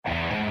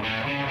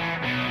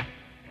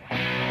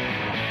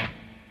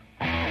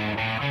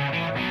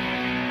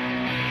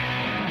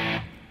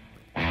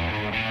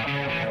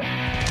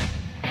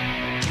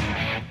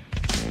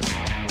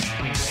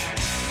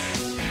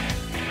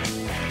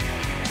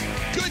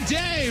Good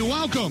day.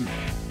 Welcome.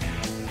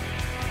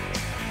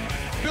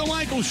 Bill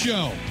Michaels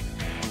Show.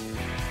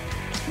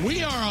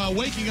 We are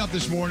waking up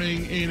this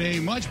morning in a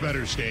much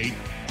better state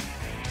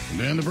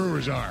than the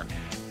Brewers are,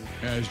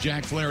 as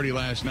Jack Flaherty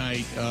last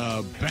night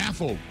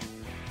baffled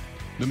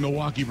the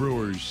Milwaukee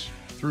Brewers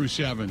through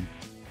 7.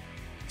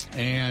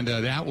 And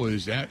that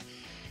was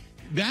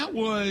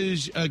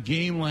a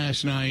game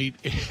last night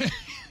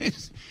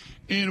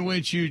in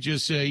which you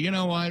just say, you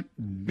know what,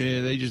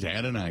 they just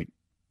had a night.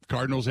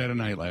 Cardinals had a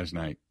night last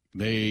night.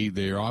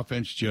 Their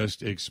offense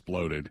just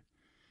exploded,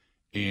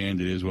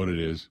 and it is what it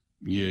is.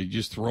 You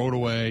just throw it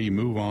away, you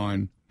move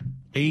on.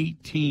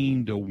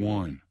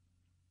 18-1.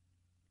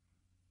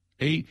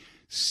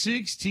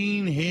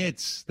 16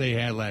 hits they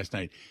had last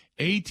night.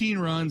 18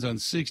 runs on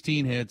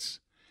 16 hits,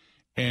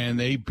 and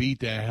they beat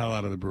the hell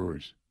out of the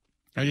Brewers.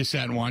 I just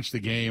sat and watched the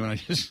game, and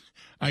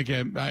I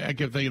kept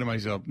thinking to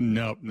myself,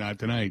 nope, not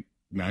tonight.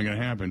 Not going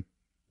to happen.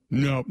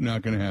 Nope,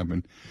 not going to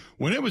happen.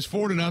 When it was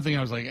 4-0,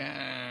 I was like,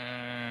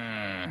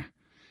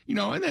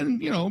 and then,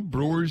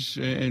 Brewers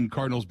and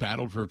Cardinals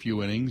battled for a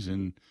few innings,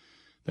 and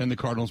then the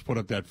Cardinals put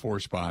up that 4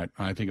 spot.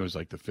 I think it was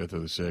like the 5th or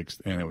the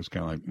 6th, and it was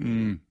kind of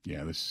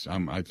like,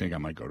 I think I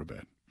might go to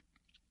bed.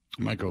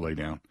 I might go lay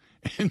down.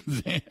 And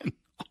then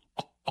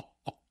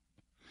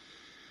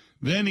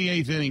the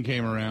 8th inning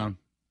came around.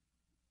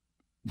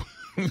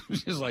 It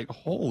was just like,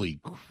 holy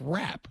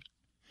crap.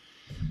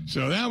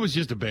 So that was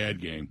just a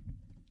bad game.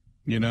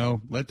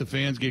 Let the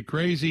fans get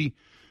crazy.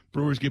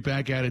 Brewers get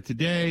back at it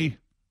today.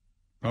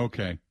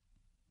 Okay.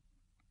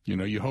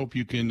 You hope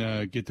you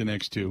can get the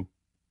next 2.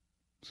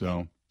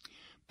 So,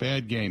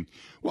 bad game.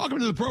 Welcome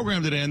to the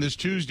program today on this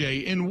Tuesday,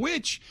 in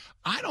which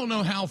I don't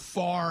know how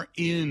far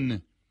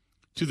in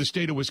to the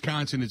state of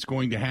Wisconsin it's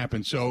going to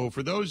happen. So,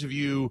 for those of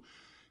you,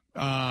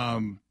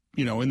 in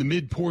the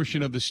mid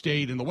portion of the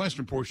state, in the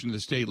western portion of the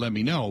state, let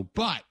me know.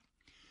 But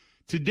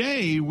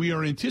today we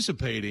are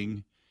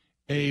anticipating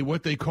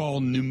what they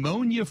call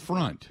pneumonia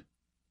front.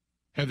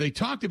 Have they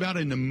talked about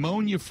a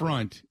pneumonia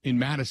front in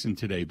Madison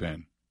today,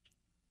 Ben?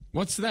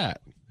 What's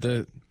that?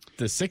 The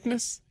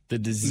sickness? The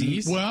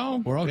disease? Well,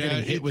 we're all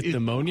getting hit with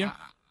pneumonia?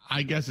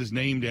 I guess it's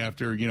named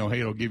after,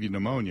 hey, it'll give you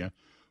pneumonia.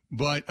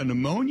 But a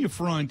pneumonia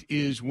front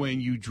is when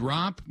you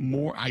drop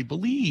more, I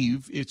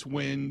believe it's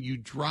when you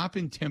drop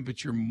in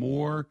temperature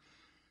more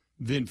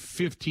than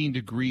 15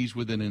 degrees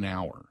within an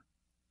hour.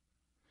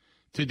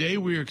 Today,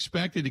 we're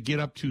expected to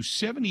get up to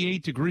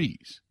 78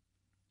 degrees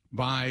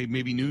by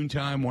maybe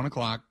noontime, 1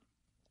 o'clock.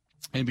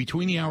 And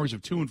between the hours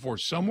of 2 and 4,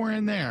 somewhere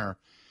in there,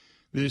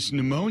 this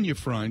pneumonia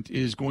front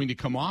is going to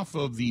come off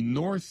of the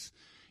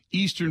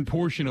northeastern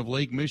portion of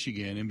Lake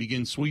Michigan and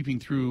begin sweeping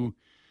through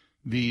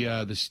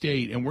the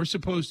state. And we're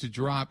supposed to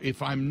drop,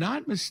 if I'm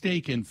not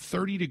mistaken,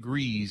 30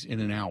 degrees in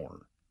an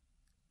hour.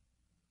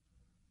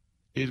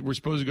 We're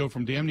supposed to go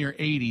from damn near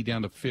 80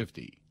 down to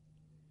 50,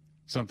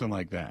 something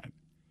like that.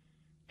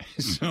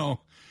 So,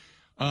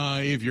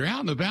 if you're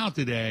out and about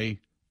today,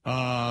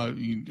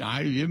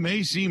 it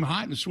may seem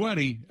hot and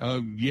sweaty.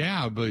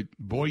 But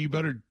boy, you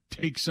better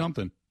take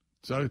something.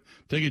 So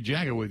take a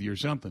jacket with you or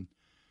something,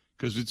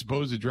 because it's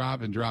supposed to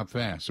drop and drop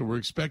fast. So we're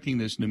expecting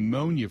this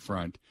pneumonia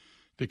front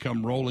to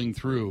come rolling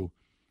through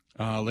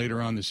later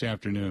on this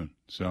afternoon.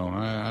 So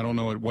I don't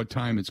know at what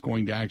time it's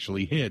going to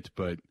actually hit,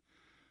 but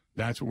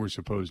that's what we're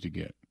supposed to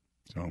get.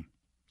 So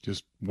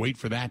just wait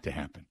for that to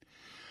happen.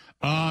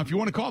 If you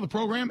want to call the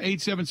program,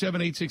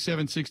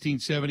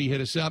 877-867-1670,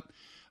 hit us up.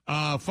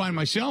 Find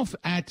myself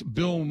at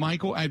Bill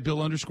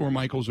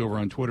 _Michaels over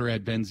on Twitter,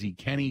 at Ben Z.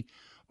 Kenny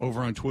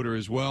over on Twitter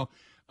as well.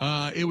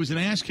 It was an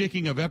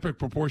ass-kicking of epic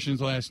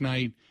proportions last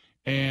night,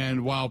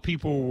 and while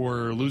people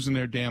were losing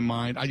their damn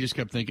mind, I just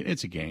kept thinking,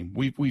 it's a game.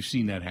 We've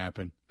seen that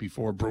happen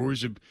before.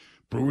 Brewers have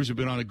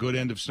been on a good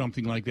end of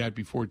something like that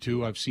before,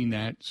 too. I've seen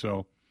that.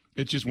 So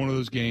it's just one of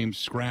those games.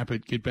 Scrap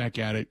it, get back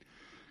at it.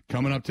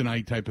 Coming up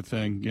tonight type of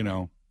thing,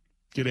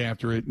 get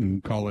after it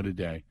and call it a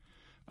day.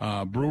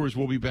 Brewers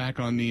will be back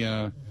on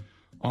the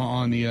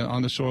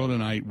soil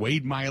tonight.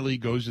 Wade Miley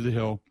goes to the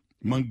hill.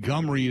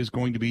 Montgomery is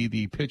going to be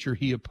the pitcher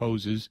he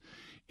opposes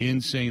in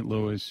St.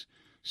 Louis.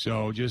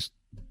 So just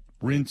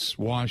rinse,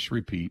 wash,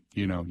 repeat.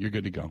 You're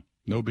good to go.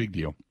 No big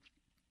deal.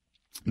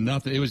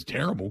 Nothing. It was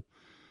terrible,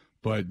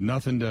 but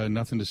nothing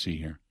to see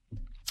here.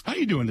 How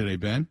you doing today,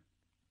 Ben?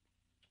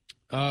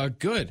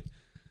 Good.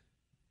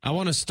 I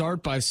want to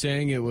start by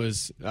saying it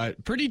was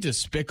pretty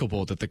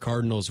despicable that the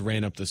Cardinals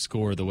ran up the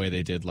score the way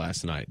they did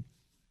last night,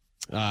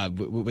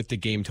 with the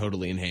game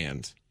totally in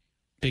hand.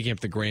 Picking up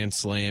the grand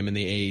slam in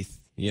the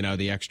 8th,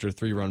 the extra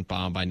 3-run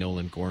bomb by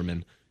Nolan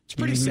Gorman. It's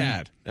pretty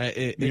sad.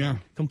 It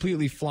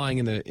completely flying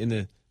in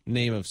the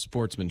name of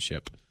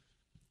sportsmanship.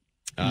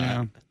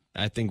 I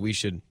think we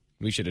should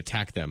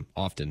attack them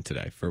often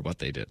today for what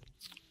they did.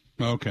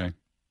 Okay.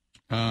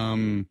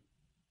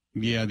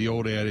 Yeah, the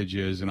old adage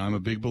is, and I'm a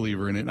big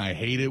believer in it, and I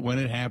hate it when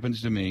it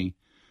happens to me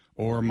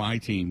or my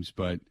teams,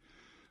 but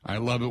I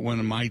love it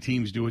when my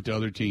teams do it to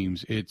other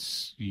teams.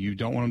 It's, you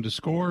don't want them to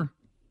score,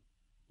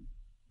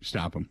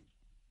 stop them.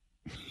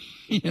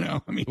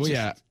 I mean, Well,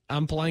 yeah,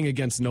 I'm playing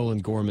against Nolan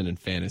Gorman in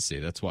fantasy.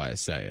 That's why I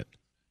say it.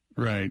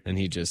 Right. And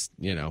he just,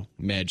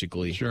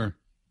 magically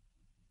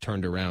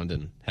turned around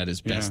and had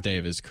his best day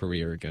of his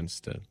career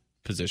against a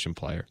position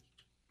player.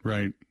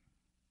 Right.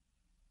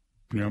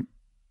 Yep.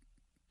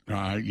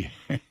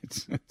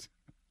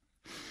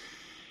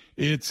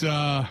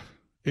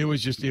 It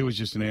was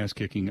just an ass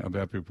kicking of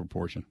epic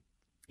proportion.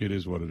 It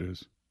is what it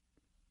is.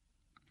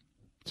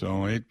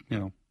 So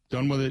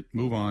done with it.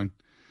 Move on.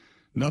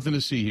 Nothing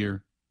to see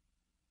here.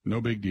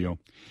 No big deal.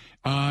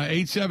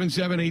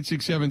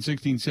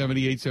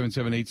 877-867-1670,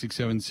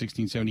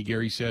 877-867-1670.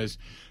 Gary says,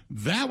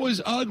 that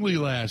was ugly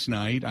last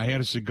night. I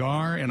had a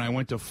cigar, and I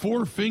went to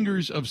 4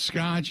 fingers of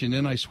scotch, and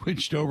then I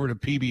switched over to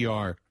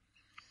PBR.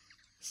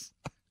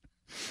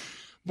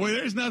 Boy,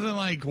 there's nothing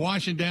like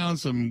washing down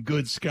some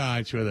good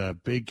scotch with a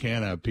big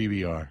can of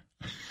PBR.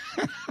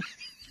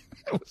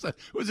 It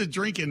was a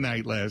drinking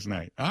night last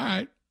night. All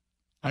right.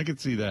 I could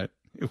see that.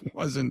 It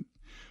wasn't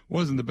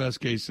the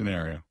best case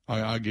scenario.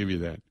 I'll give you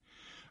that.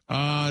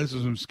 This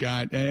is from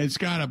Scott. And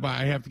Scott,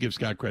 I have to give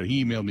Scott credit.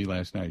 He emailed me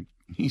last night.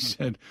 He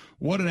said,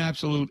 what an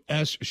absolute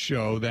S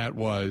show that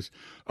was.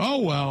 Oh,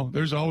 well,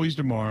 there's always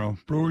tomorrow.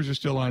 Brewers are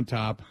still on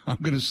top. I'm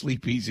going to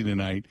sleep easy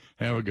tonight.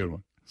 Have a good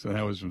one. So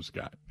that was from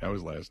Scott. That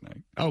was last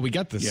night. Oh, we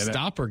got the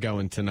stopper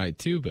going tonight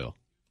too, Bill.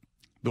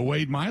 The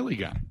Wade Miley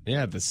guy.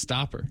 Yeah, the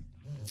stopper.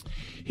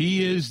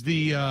 I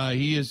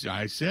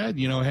said,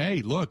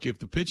 hey, look, if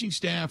the pitching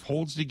staff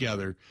holds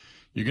together,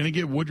 you're going to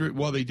get Woodruff.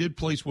 Well, they did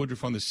place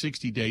Woodruff on the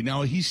 60-day.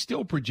 Now, he's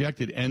still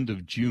projected end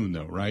of June,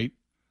 though, right?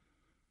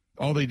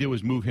 All they did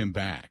was move him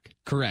back.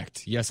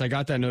 Correct. Yes, I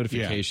got that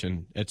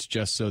notification. Yeah. It's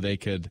just so they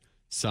could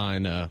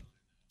sign the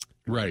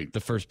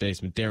first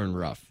baseman, Darren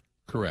Ruff.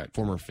 Correct.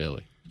 Former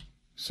Philly.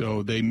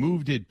 So they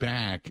moved it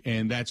back,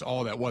 and that's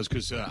all that was,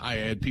 because I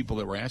had people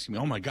that were asking me,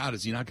 oh, my God,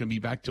 is he not going to be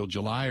back till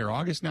July or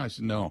August now? I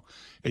said, no.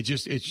 It's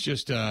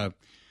just a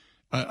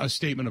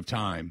statement of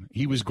time.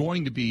 He was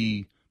going to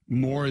be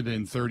more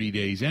than 30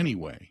 days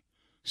anyway.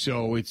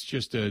 So it's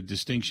just a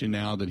distinction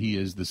now that he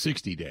is the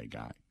 60-day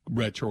guy,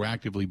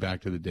 retroactively back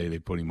to the day they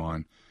put him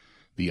on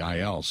the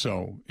IL.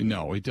 So,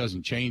 no, it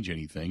doesn't change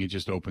anything. It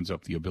just opens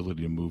up the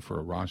ability to move for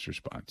a roster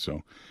spot.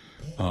 So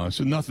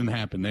nothing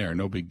happened there.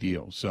 No big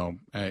deal. So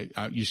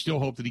you still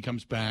hope that he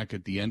comes back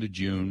at the end of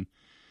June,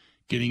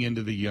 getting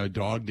into the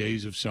dog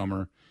days of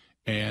summer,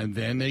 and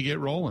then they get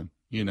rolling,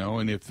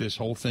 and if this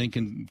whole thing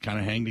can kind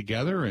of hang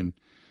together, and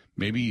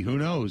maybe, who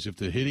knows, if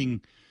the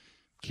hitting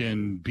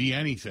can be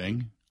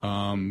anything,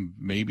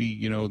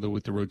 maybe,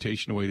 with the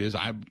rotation the way it is.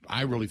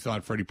 I really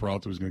thought Freddie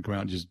Peralta was going to come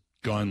out and just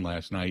gun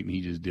last night, and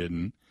he just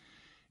didn't.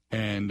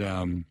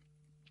 And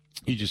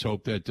you just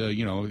hope that,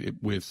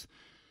 with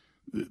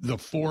the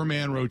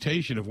 4-man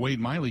rotation, if Wade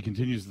Miley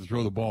continues to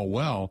throw the ball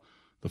well,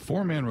 the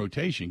 4-man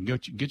rotation can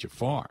get you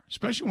far,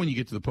 especially when you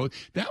get to the post.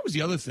 That was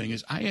the other thing,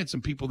 is I had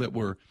some people that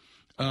were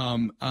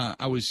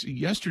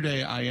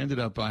yesterday I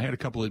had a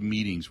couple of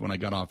meetings when I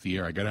got off the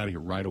air. I got out of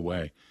here right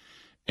away.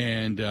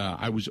 And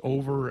I was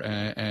over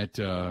at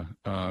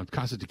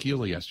Casa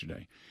Tequila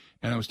yesterday,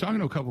 and I was talking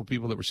to a couple of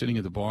people that were sitting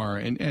at the bar,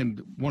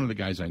 and one of the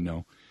guys I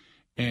know,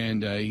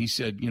 and he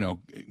said,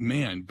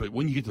 man, but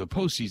when you get to the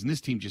postseason,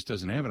 this team just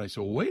doesn't have it. I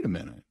said, well, wait a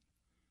minute.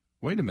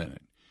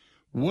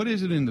 What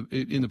is it in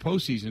the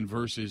postseason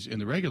versus in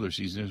the regular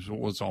season?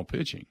 Well, it's all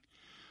pitching.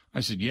 I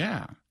said,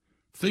 yeah.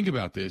 Think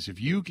about this.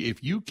 If you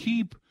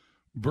keep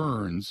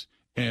Burns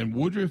and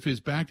Woodruff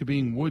is back to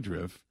being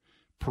Woodruff,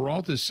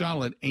 Peralta's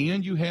solid,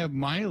 and you have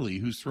Miley,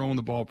 who's throwing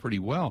the ball pretty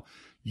well,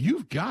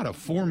 you've got a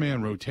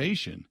 4-man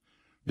rotation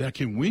that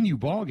can win you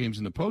ball games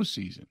in the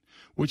postseason,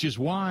 which is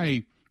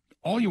why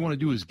all you want to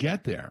do is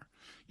get there.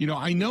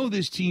 I know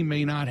this team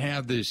may not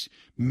have this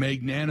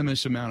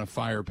magnanimous amount of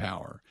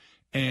firepower,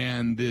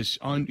 and this,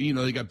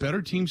 they got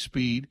better team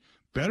speed,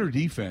 better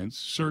defense,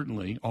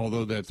 certainly,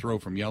 although that throw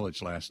from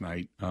Yelich last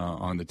night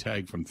on the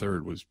tag from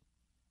third was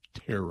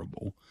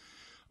terrible.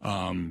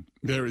 I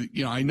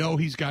know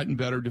he's gotten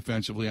better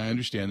defensively. I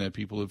understand that.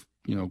 People have,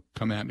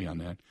 come at me on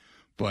that,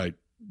 but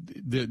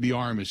the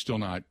arm is still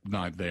not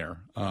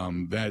there.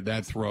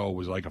 That throw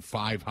was like a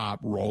 5-hop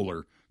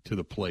roller to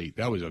the plate.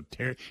 That was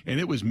and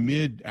it was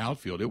mid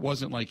outfield. It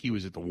wasn't like he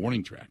was at the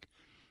warning track.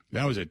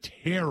 That was a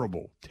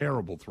terrible,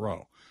 terrible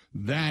throw.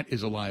 That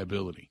is a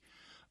liability.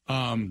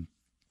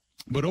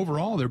 But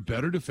overall, they're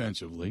better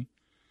defensively.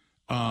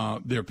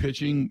 Their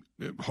pitching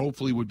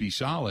hopefully would be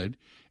solid.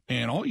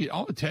 And all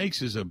it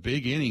takes is a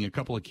big inning, a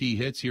couple of key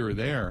hits here or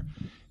there,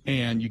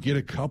 and you get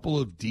a couple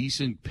of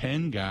decent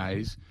pen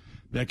guys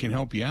that can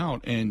help you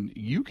out, and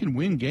you can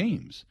win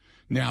games.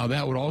 Now,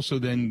 that would also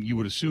then, you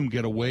would assume,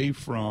 get away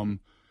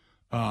from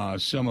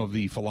some of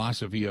the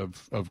philosophy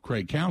of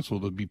Craig Counsell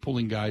to be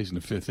pulling guys in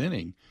the 5th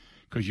inning,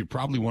 because you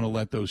probably want to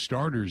let those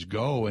starters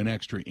go an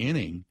extra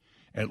inning,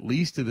 at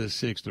least to the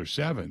 6th or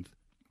 7th,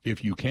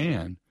 if you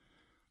can,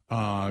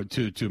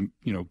 to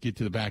get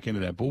to the back end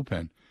of that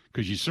bullpen.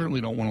 Because you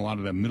certainly don't want a lot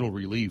of that middle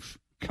relief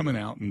coming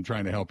out and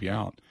trying to help you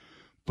out.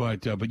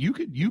 But you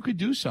could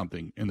do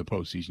something in the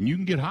postseason. You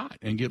can get hot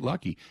and get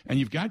lucky, and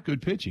you've got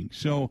good pitching.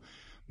 So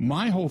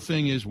My whole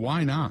thing is,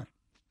 why not?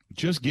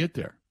 Just get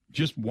there.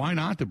 Just why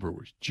not the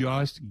Brewers?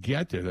 Just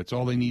get there. That's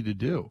all they need to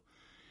do.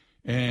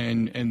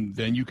 And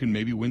then you can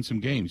maybe win some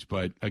games.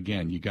 But,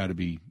 again, you got to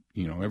be,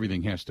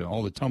 everything has to –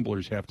 all the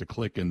tumblers have to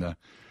click in the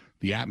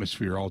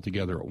atmosphere all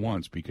together at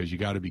once because you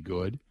got to be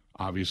good.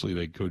 Obviously,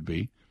 they could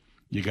be.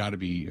 You got to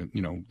be,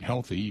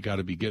 healthy. You got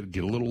to be get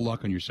a little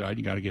luck on your side.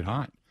 You got to get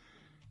hot.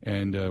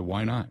 And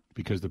why not?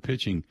 Because the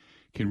pitching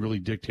can really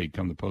dictate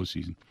come the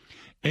postseason.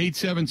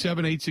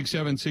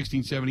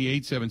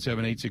 877-867-1670,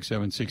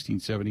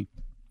 877-867-1670.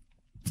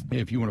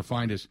 If you want to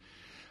find us,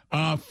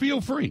 feel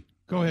free.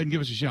 Go ahead and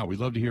give us a shout. We'd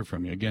love to hear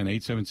from you. Again,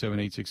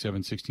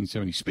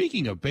 877-867-1670.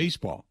 Speaking of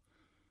baseball,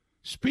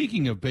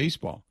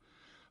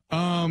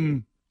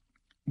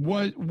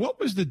 what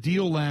was the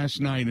deal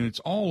last night? And it's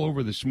all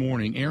over this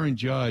morning. Aaron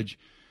Judge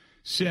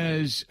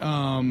says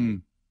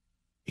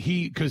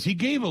because he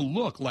gave a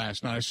look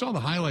last night. I saw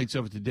the highlights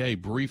of it today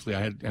briefly.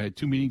 I had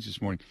 2 meetings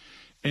this morning.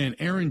 And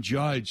Aaron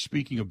Judge,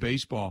 speaking of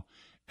baseball,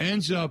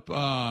 ends up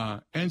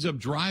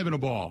driving a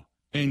ball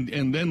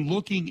and then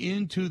looking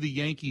into the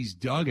Yankees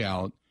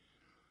dugout,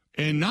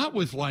 and not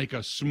with like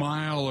a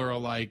smile or a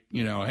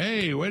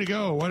hey, way to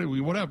go,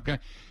 what up?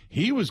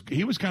 He was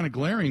kind of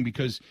glaring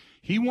because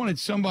he wanted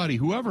somebody,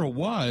 whoever it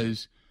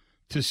was,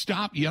 to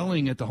stop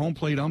yelling at the home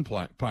plate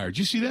umpire. Did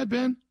you see that,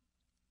 Ben?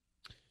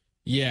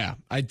 Yeah,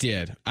 I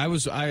did. I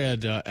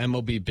had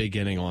MLB Big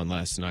Inning on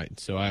last night,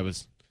 so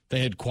they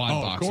had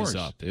quad boxes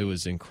up. It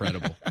was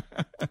incredible.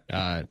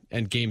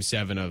 And Game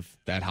 7 of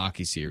that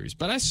hockey series.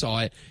 But I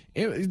saw it.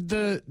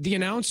 The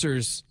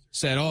announcers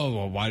said, oh,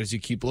 well, why does he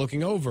keep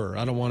looking over?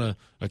 I don't want to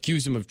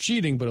accuse him of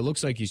cheating, but it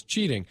looks like he's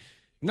cheating.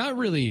 Not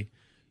really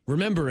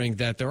remembering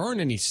that there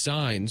aren't any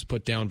signs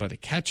put down by the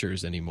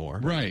catchers anymore.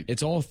 Right.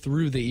 It's all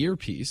through the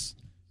earpiece.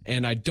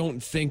 And I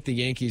don't think the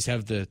Yankees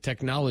have the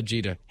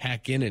technology to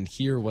hack in and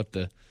hear what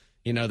the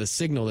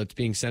signal that's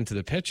being sent to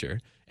the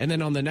pitcher. And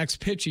then on the next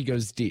pitch, he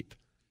goes deep.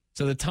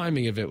 So the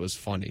timing of it was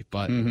funny,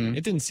 but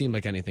it didn't seem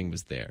like anything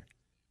was there.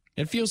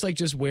 It feels like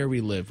just where we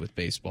live with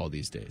baseball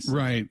these days.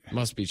 Right.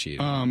 Must be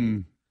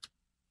cheating.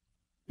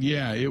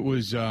 Yeah, it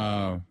was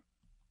a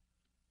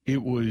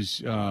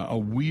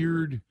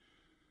weird.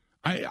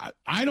 I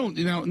don't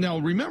now.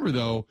 Remember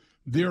though,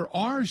 there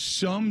are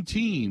some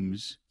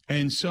teams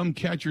and some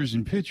catchers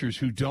and pitchers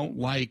who don't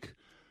like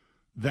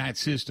that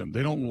system.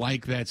 They don't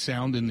like that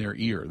sound in their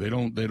ear. They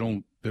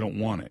don't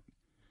want it.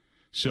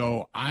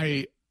 So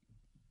I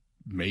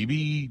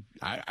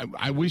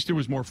wish there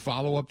was more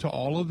follow-up to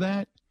all of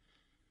that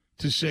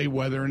to say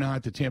whether or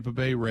not the Tampa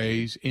Bay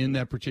Rays in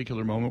that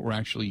particular moment were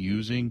actually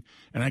using,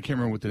 and I can't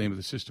remember what the name of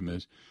the system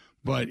is,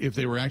 but if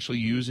they were actually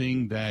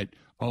using that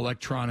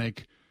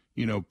electronic,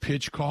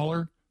 pitch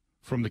caller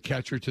from the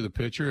catcher to the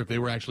pitcher, if they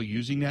were actually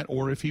using that,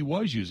 or if he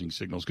was using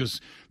signals,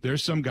 because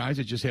there's some guys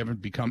that just haven't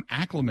become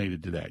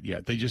acclimated to that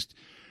yet. They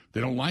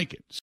don't like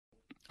it. So,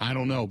 I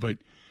don't know, but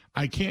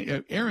I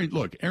can't.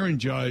 Aaron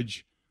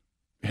Judge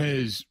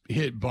has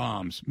hit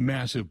bombs,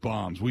 massive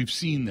bombs. We've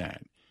seen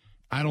that.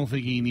 I don't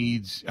think he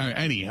needs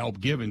any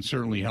help given.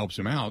 Certainly helps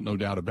him out, no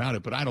doubt about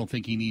it. But I don't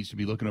think he needs to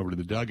be looking over to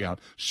the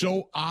dugout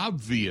so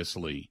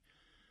obviously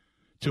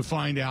to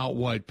find out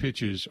what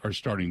pitches are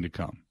starting to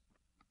come.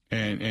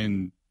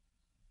 And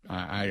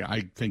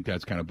I think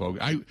that's kind of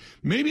bogus.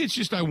 Maybe it's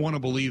just I want to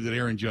believe that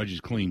Aaron Judge is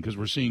clean because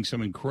we're seeing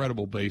some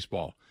incredible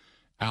baseball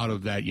out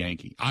of that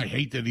Yankee. I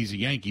hate that he's a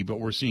Yankee, but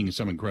we're seeing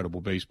some incredible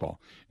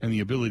baseball. And the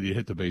ability to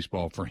hit the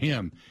baseball for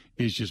him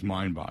is just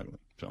mind-boggling.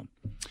 So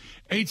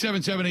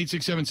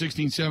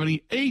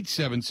 877-867-1670,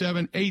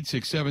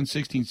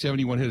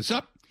 877-867-1670. Want to hit us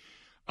up?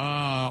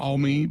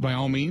 By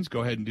all means,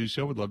 go ahead and do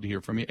so. We'd love to hear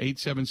from you.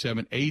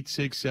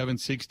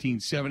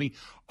 877-867-1670.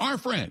 Our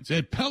friends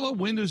at Pella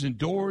Windows and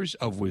Doors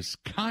of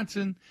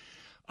Wisconsin,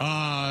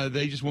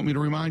 they just want me to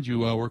remind you,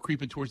 we're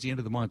creeping towards the end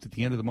of the month. At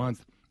the end of the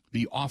month,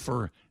 the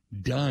offer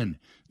done.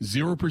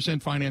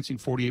 0% financing,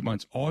 48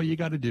 months. All you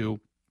got to do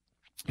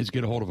is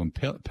get a hold of them.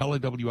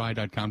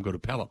 PellaWI.com. Go to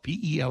Pella,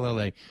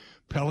 P-E-L-L-A,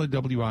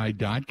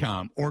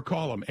 PellaWI.com, or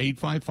call them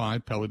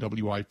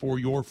 855-PELLA-WI for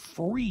your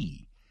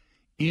free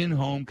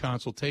in-home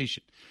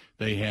consultation.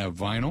 They have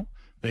vinyl,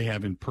 they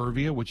have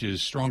Impervia, which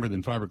is stronger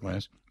than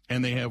fiberglass,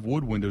 and they have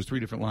wood windows, 3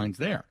 different lines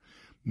there.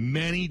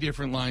 Many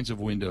different lines of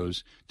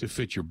windows to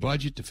fit your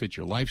budget, to fit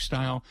your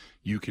lifestyle.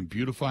 You can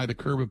beautify the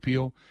curb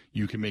appeal.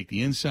 You can make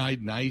the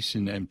inside nice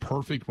and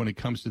perfect when it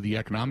comes to the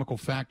economical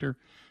factor,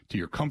 to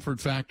your comfort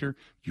factor,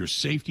 your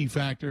safety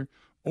factor,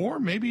 or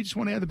maybe you just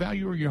want to add the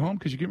value of your home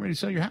because you're getting ready to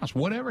sell your house.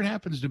 Whatever it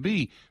happens to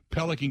be,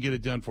 Pella can get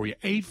it done for you.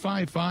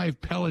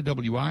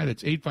 855-PELLA-WI.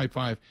 That's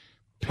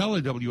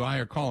 855-PELLA-WI,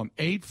 or call them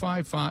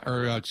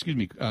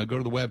 855, go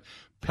to the web,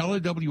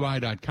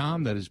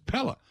 PellaWI.com. That is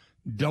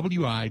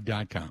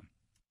PellaWI.com.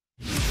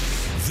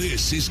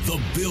 This is the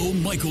Bill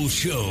Michaels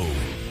Show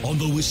on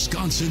the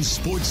Wisconsin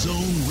Sports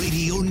Zone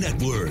Radio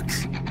Network.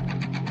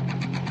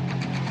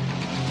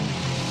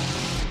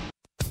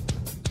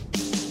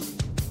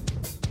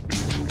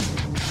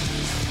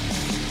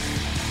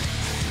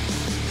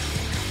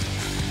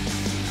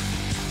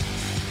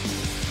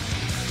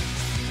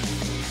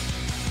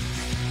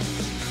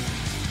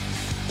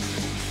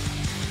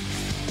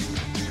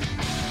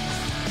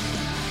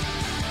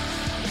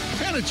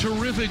 had a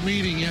terrific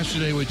meeting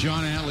yesterday with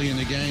John Atlee and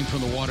the gang from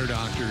the Water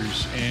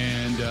Doctors,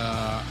 and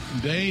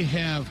they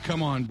have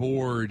come on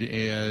board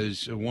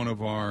as one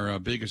of our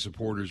biggest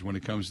supporters when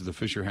it comes to the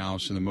Fisher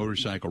House and the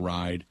motorcycle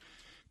ride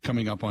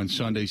coming up on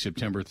Sunday,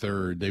 September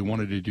 3rd. They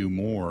wanted to do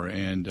more,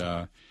 and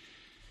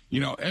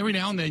every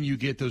now and then you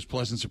get those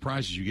pleasant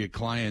surprises. You get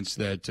clients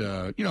that,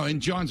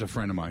 and John's a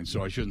friend of mine,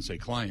 so I shouldn't say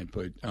client,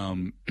 but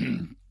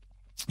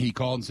he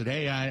called and said,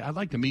 hey, I'd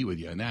like to meet with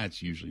you, and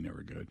that's usually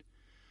never good.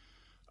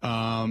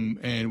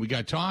 And we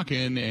got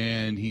talking,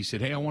 and he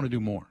said, hey, I want to do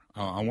more.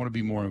 I want to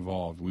be more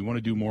involved. We want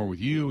to do more with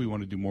you. We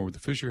want to do more with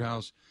the Fisher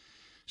House.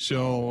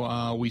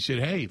 So we said,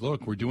 hey,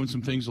 look, we're doing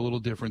some things a little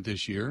different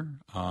this year.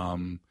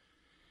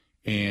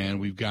 And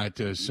we've got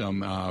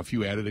a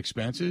few added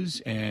expenses,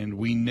 and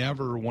we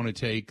never want to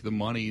take the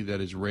money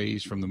that is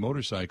raised from the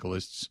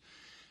motorcyclists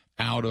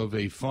out of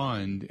a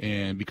fund,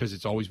 and because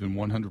it's always been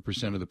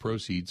 100% of the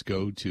proceeds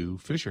go to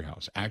Fisher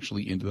House,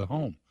 actually into the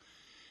home.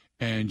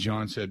 And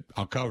John said,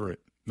 I'll cover it.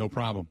 No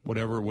problem.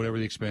 Whatever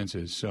the expense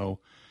is. So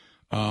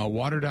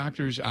Water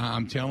Doctors,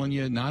 I'm telling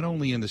you, not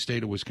only in the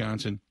state of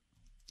Wisconsin,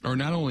 or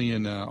not only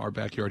in our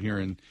backyard here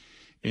in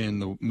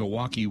the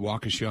Milwaukee,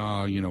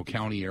 Waukesha,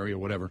 county area,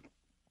 whatever,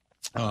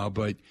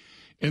 but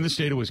in the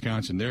state of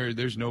Wisconsin,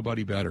 there's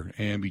nobody better.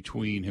 And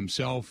between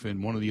himself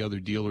and one of the other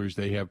dealers,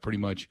 they have pretty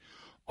much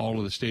all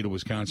of the state of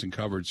Wisconsin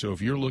covered. So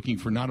if you're looking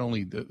for not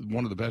only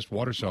one of the best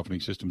water softening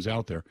systems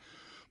out there,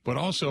 but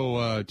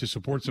also to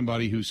support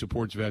somebody who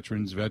supports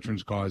veterans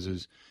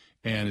causes,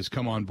 and has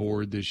come on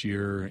board this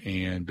year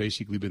and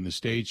basically been the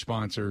stage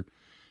sponsor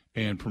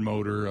and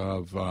promoter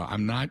of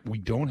we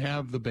don't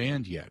have the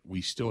band yet.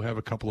 We still have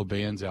a couple of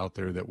bands out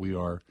there that we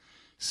are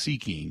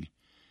seeking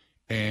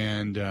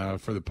and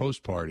for the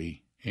post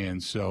party.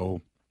 And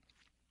so,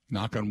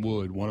 knock on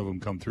wood, one of them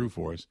come through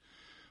for us.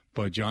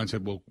 But John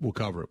said, we'll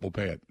cover it. We'll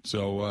pay it.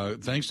 So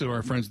thanks to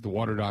our friends at the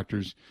Water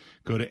Doctors.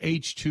 Go to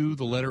H2,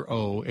 the letter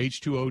O,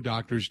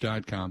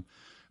 H2ODoctors.com.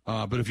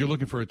 But if you're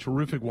looking for a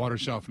terrific water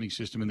softening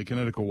system, and the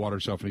Connecticut water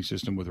softening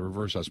system with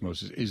reverse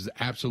osmosis is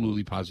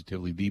absolutely,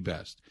 positively the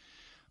best.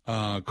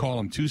 Call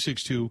them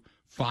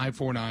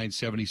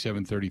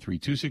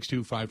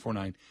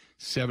 262-549-7733,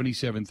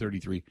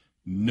 262-549-7733.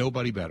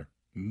 Nobody better,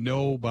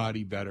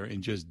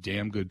 and just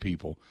damn good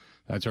people.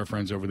 That's our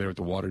friends over there at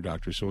the Water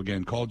Doctor. So,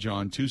 again, call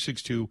John,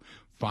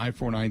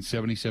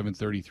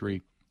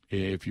 262-549-7733.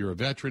 If you're a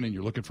veteran and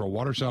you're looking for a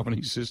water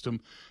softening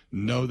system,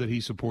 know that he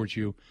supports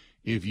you.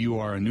 If you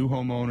are a new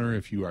homeowner,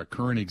 if you are a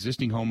current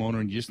existing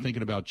homeowner and you're just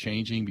thinking about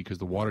changing because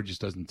the water just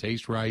doesn't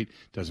taste right,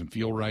 doesn't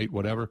feel right,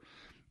 whatever,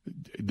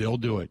 they'll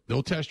do it.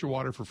 They'll test your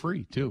water for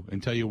free, too,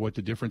 and tell you what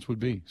the difference would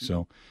be.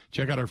 So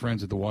check out our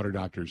friends at the Water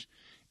Doctors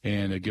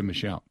and give them a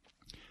shout.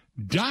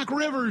 Doc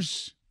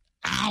Rivers,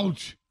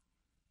 out.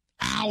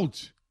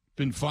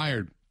 Been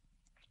fired.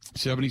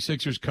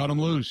 76ers cut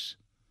him loose.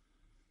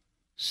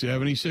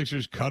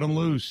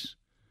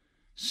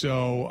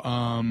 So,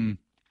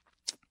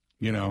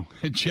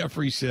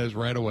 Jeffrey says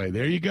right away,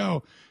 there you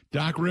go.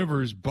 Doc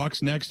Rivers,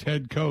 Bucks' next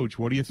head coach.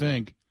 What do you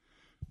think?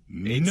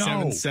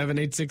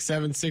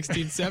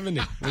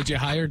 877-867-1670. Would you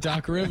hire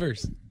Doc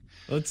Rivers?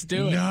 Let's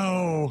do it.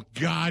 No.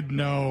 God,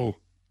 no.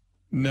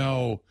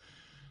 No.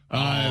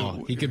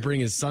 He could bring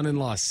his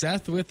son-in-law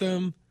Seth with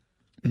him.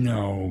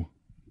 No.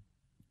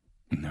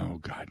 No,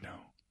 God, no.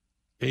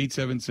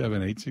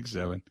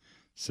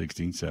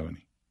 877-867-1670.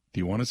 Do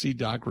you want to see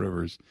Doc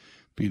Rivers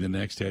be the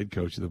next head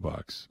coach of the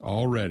Bucks?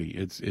 Already,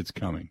 it's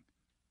coming.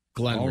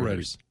 Glenn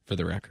Rivers, for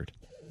the record.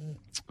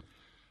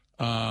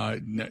 No.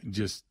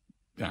 Just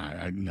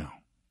not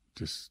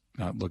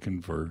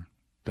looking for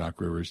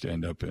Doc Rivers to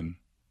end up in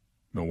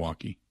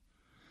Milwaukee.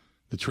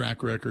 The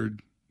track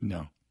record,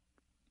 no.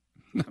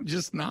 I'm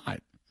just not.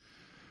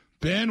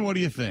 Ben, what do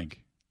you think?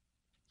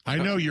 I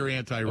know you're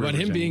anti-Rivers. About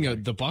him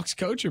being the Bucks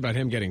coach, or about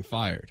him getting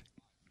fired?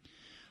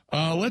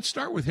 Let's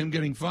start with him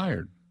getting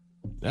fired.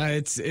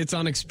 It's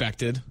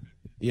unexpected,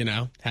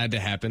 had to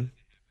happen.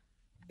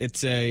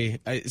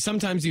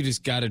 Sometimes you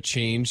just got to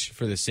change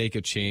for the sake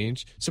of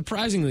change.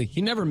 Surprisingly,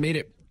 he never made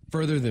it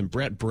further than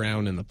Brett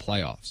Brown in the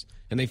playoffs,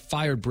 and they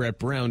fired Brett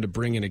Brown to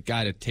bring in a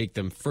guy to take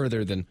them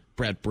further than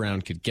Brett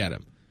Brown could get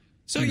him.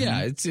 So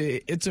yeah,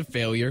 it's a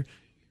failure.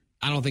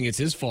 I don't think it's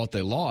his fault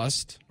they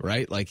lost,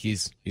 right? Like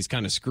he's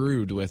kind of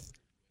screwed with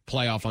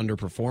playoff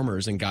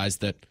underperformers and guys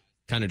that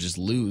kind of just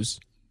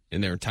lose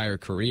in their entire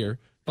career.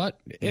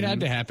 But it had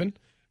to happen,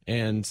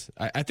 and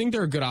I think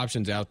there are good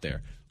options out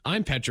there.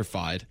 I'm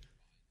petrified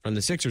from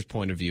the Sixers'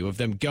 point of view of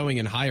them going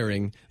and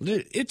hiring.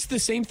 It's the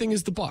same thing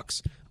as the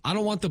Bucks. I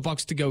don't want the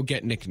Bucks to go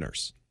get Nick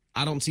Nurse.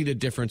 I don't see the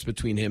difference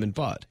between him and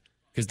Bud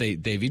because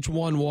they've each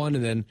won one,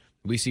 and then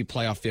we see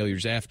playoff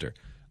failures after.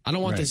 I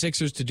don't want the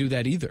Sixers to do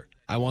that either.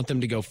 I want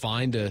them to go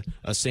find a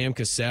Sam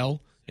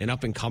Cassell, an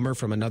up-and-comer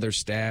from another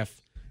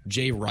staff,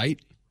 Jay Wright,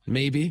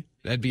 maybe.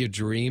 That'd be a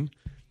dream.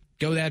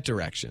 Go that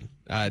direction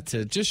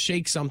to just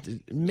shake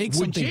something, make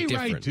something different. Would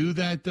Jay Wright do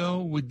that, though?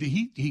 Would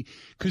he?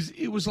 Because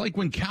it was like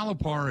when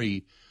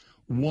Calipari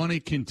won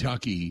at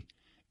Kentucky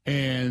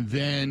and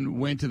then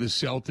went to the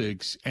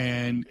Celtics,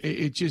 and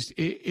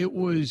it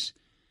was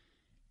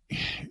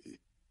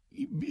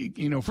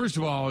first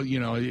of all,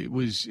 it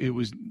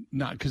was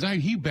not because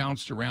he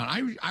bounced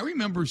around. I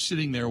remember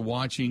sitting there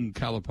watching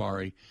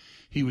Calipari.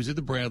 He was at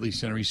the Bradley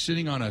Center. He's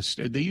sitting on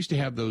they used to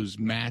have those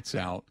mats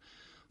out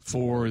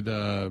for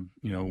the,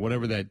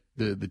 whatever that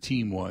the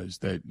team was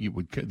that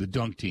the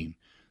dunk team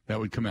that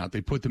would come out.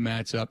 They put the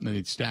mats up and then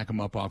they'd stack them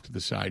up off to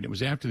the side. It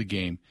was after the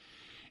game.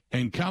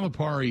 And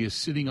Calipari is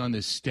sitting on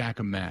this stack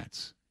of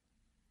mats,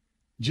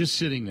 just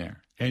sitting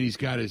there. And he's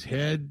got his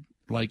head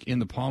like in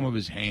the palm of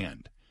his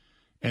hand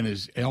and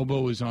his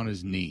elbow is on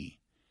his knee.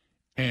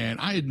 And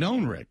I had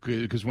known Rick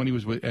because when he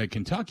was at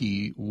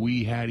Kentucky,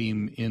 we had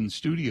him in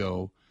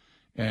studio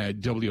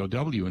at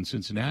WOW in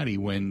Cincinnati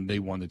when they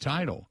won the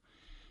title.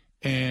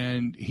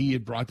 And he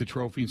had brought the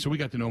trophy, and so we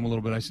got to know him a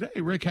little bit. I said,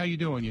 "Hey, Rick, how you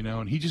doing?"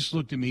 And he just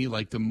looked at me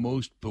like the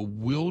most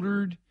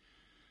bewildered,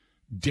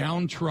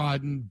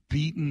 downtrodden,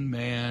 beaten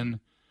man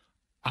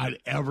I'd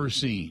ever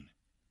seen.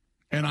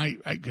 And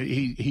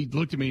he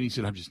looked at me and he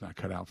said, "I'm just not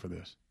cut out for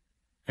this."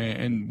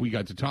 And we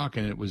got to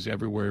talking, and it was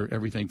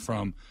everything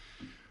from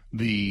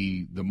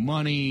the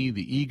money,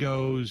 the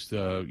egos,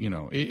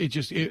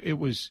 it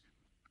was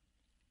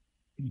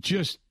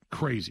just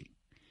crazy.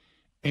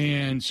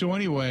 And so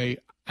anyway,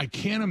 I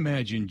can't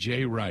imagine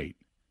Jay Wright,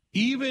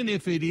 even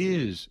if it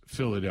is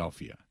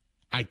Philadelphia,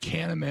 I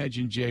can't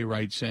imagine Jay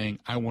Wright saying,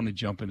 "I want to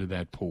jump into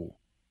that pool."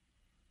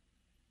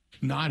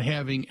 Not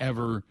having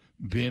ever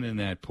been in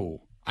that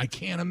pool. I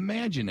can't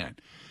imagine that.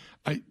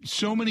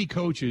 So many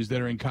coaches that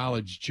are in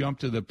college jump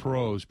to the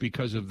pros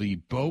because of the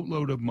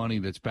boatload of money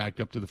that's backed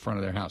up to the front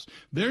of their house.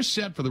 They're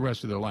set for the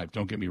rest of their life,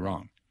 don't get me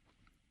wrong.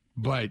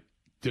 But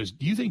do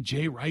you think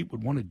Jay Wright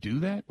would want to do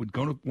that? Would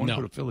want to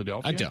go to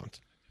Philadelphia? I don't.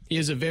 He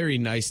has a very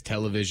nice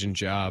television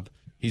job.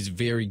 He's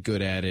very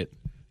good at it.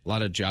 A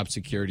lot of job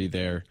security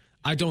there.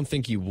 I don't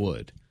think he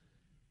would.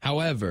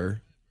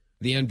 However,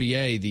 the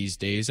NBA these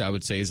days, I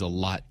would say, is a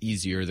lot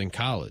easier than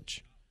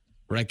college,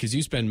 right? Because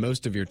you spend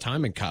most of your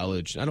time in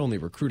college not only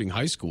recruiting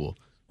high school,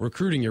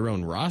 recruiting your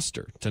own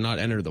roster to not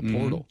enter the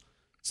portal.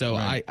 So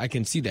right. I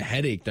can see the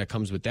headache that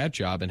comes with that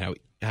job and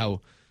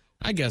how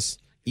I guess,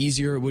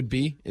 easier it would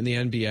be in the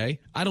NBA.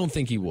 I don't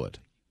think he would,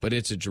 but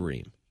it's a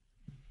dream.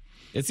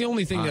 It's the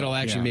only thing that'll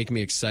actually make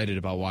me excited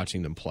about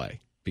watching them play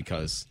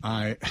because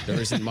there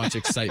isn't much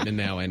excitement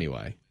now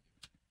anyway.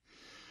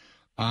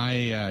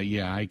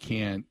 I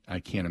can't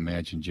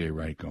imagine Jay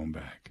Wright going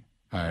back.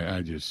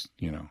 I just,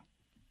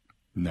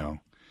 no.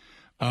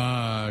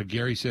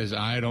 Gary says,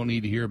 I don't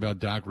need to hear about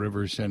Doc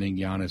Rivers sending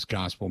Giannis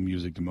gospel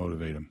music to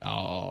motivate him.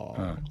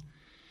 Oh.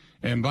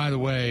 And by the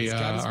way,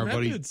 our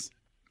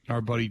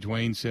buddy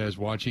Dwayne says,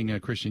 watching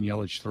Christian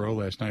Yelich throw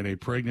last night, a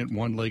pregnant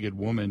one-legged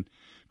woman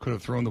could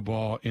have thrown the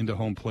ball into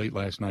home plate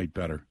last night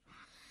better.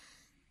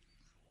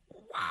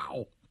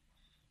 Wow.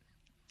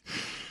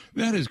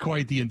 That is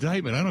quite the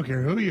indictment. I don't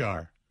care who you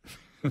are.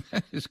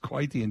 That is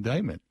quite the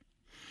indictment.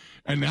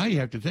 And now you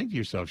have to think to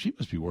yourself, she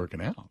must be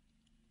working out.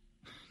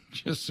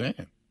 Just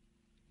saying.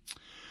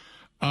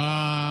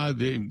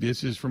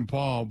 This is from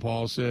Paul.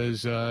 Paul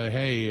says,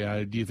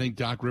 hey, do you think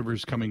Doc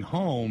Rivers coming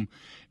home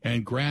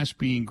and grass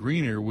being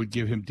greener would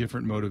give him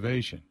different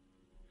motivation?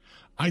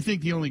 I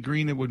think the only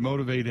green that would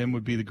motivate him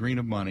would be the green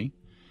of money.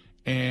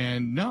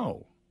 And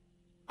no.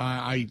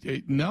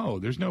 No,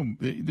 there's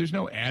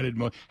no added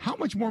how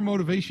much more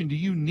motivation do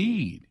you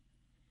need?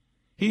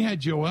 He had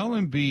Joel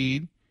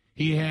Embiid,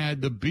 he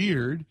had the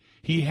beard,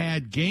 he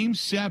had Game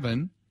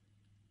 7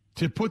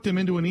 to put them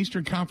into an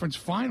Eastern Conference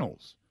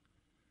Finals.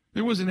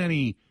 There wasn't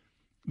any,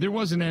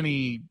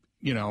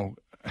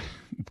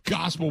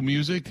 gospel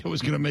music that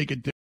was going to make a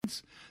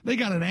difference. They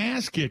got an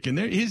ass kick, and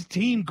his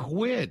team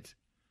quit.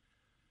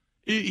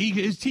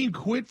 His team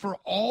quit for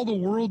all the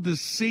world to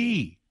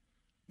see.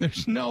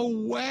 There's no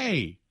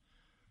way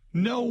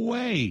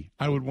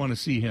I would want to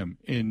see him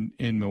in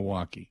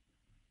Milwaukee.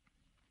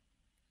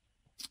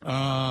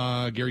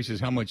 Gary says,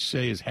 how much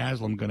say is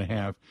Haslam going to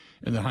have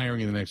in the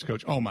hiring of the next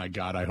coach? Oh, my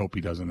God, I hope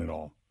he doesn't at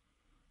all.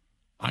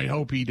 I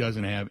hope he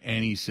doesn't have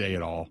any say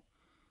at all.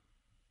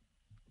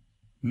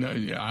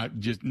 No,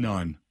 just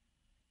none.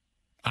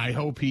 I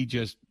hope he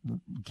just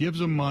gives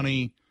them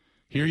money.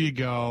 Here you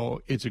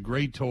go. It's a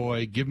great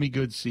toy. Give me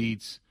good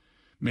seats.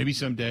 Maybe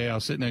someday I'll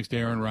sit next to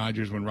Aaron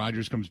Rodgers when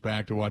Rodgers comes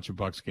back to watch a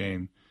Bucs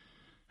game.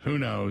 Who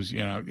knows?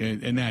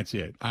 And that's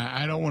it.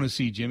 I don't want to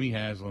see Jimmy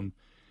Haslam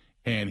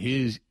and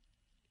his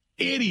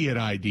idiot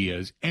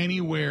ideas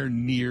anywhere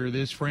near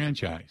this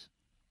franchise.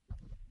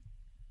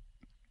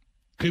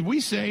 Could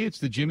we say it's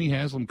the Jimmy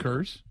Haslam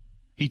curse?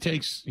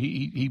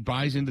 He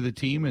buys into the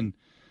team, and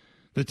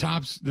the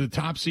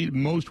top seed,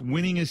 most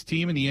winningest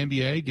team in the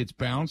NBA gets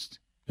bounced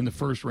in the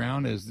first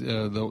round as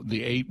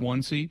the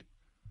 8-1 seed.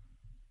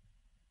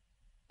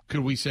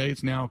 Could we say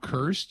it's now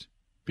cursed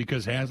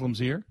because Haslam's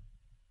here?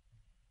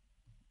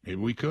 Maybe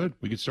we could.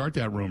 We could start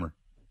that rumor.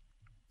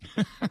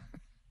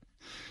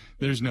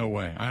 There's no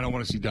way. I don't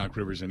want to see Doc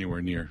Rivers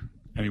anywhere near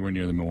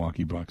the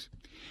Milwaukee Bucks.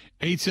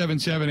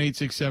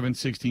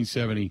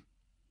 877-867-1670.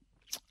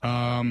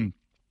 Coming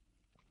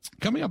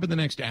up in the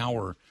next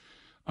hour,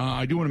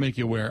 I do want to make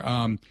you aware.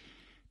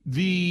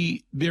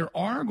 There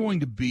are going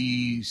to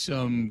be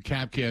some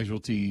cap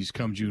casualties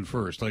come June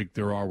 1st, like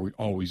there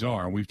always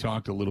are. We've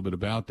talked a little bit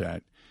about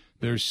that.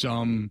 There's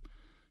some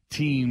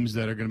teams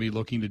that are going to be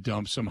looking to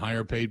dump some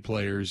higher paid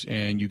players,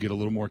 and you get a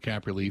little more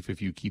cap relief if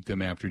you keep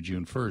them after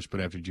June 1st. But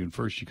after June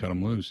 1st, you cut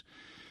them loose.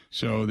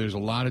 So there's a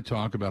lot of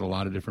talk about a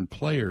lot of different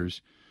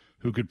players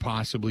who could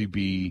possibly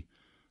be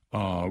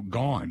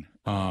gone.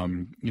 A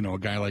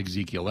guy like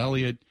Ezekiel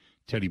Elliott,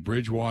 Teddy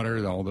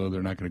Bridgewater, although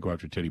they're not going to go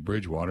after Teddy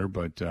Bridgewater,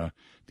 but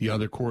the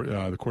other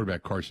the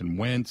quarterback Carson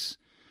Wentz,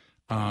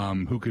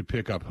 who could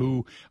pick up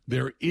who.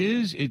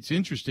 It's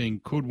interesting,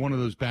 could one of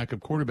those backup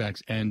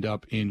quarterbacks end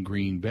up in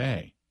Green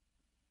Bay?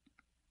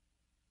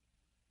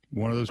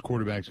 One of those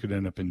quarterbacks could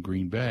end up in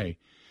Green Bay.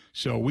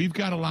 So we've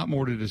got a lot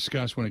more to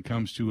discuss when it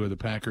comes to the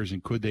Packers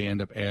and could they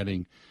end up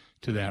adding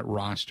to that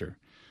roster.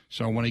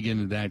 So I want to get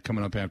into that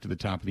coming up after the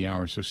top of the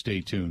hour, so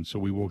stay tuned. So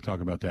we will talk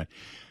about that.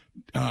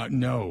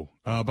 No.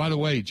 By the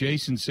way,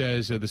 Jason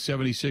says the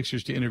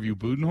 76ers to interview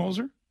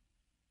Budenholzer?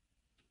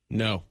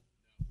 No.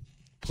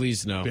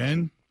 Please no.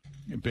 Ben,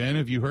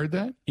 have you heard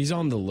that? He's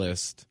on the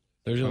list.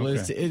 There's a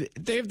list.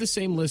 They have the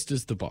same list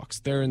as the Bucks.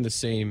 They're in the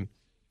same,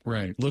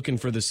 right, looking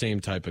for the same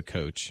type of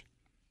coach.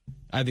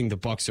 I think the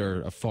Bucks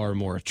are a far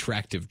more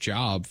attractive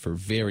job for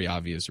very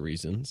obvious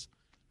reasons.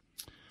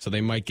 So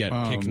they might get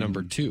pick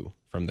number 2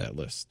 from that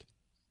list.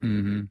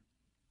 Mm-hmm.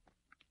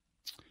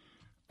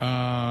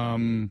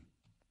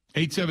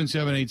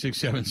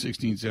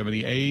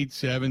 877-867-1670,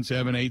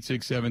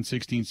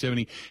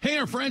 877-867-1670. Hey,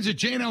 our friends at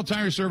J&L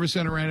Tire Service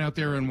Center right out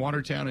there in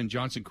Watertown and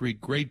Johnson Creek,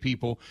 great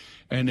people,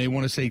 and they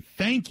want to say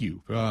thank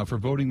you for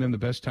voting them the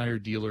best tire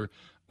dealer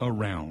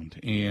around.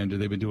 And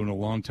they've been doing it a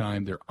long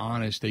time. They're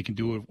honest. They can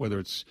do it whether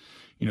it's,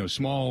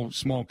 small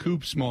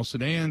coupes, small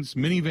sedans,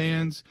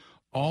 minivans,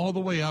 all the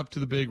way up to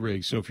the big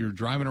rigs. So if you're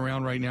driving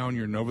around right now and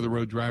you're an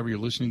over-the-road driver, you're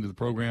listening to the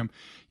program,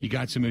 you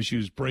got some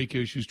issues, brake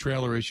issues,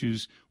 trailer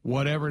issues,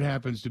 whatever it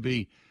happens to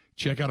be,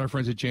 check out our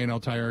friends at J&L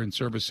Tire and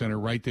Service Center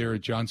right there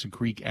at Johnson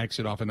Creek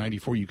exit off of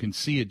 94. You can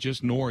see it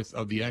just north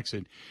of the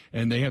exit,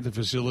 and they have the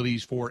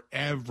facilities for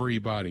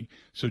everybody.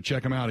 So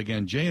check them out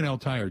again, J&L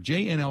Tire,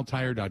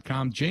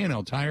 jnltire.com,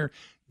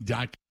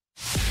 jnltire.com.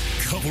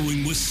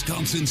 Covering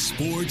Wisconsin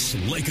sports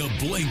like a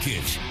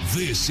blanket,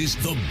 this is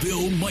the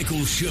Bill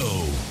Michaels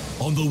Show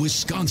on the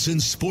Wisconsin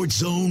Sports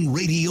Zone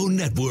Radio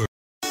Network.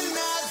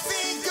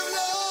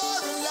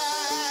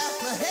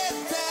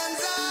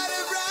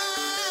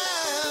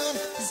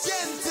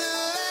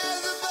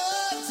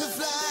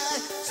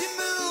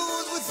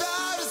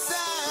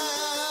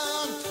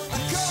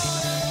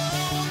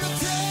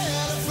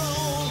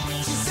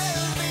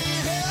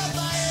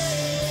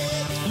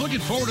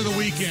 Looking forward to the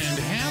weekend.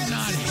 Have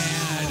not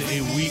had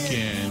a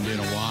weekend in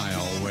a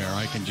while where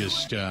I can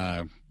just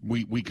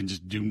we can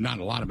just do not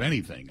a lot of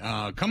anything.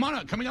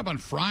 Coming up on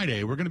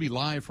Friday, we're going to be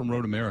live from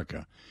Road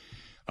America,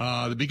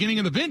 the beginning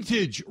of the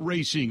vintage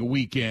racing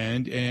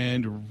weekend,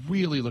 and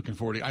really looking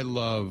forward to it. I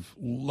love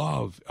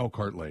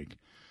Elkhart Lake.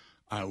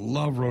 I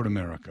love Road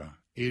America.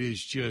 It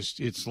is just,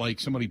 it's like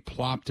somebody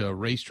plopped a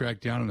racetrack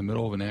down in the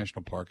middle of a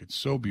national park. It's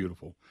so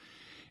beautiful,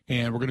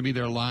 and we're going to be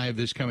there live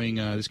this coming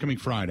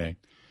Friday,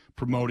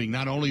 promoting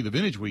not only the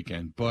Vintage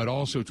Weekend, but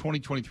also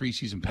 2023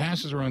 season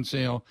passes are on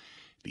sale.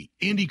 The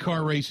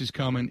IndyCar race is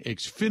coming.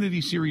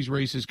 Xfinity Series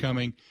race is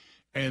coming.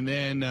 And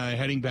then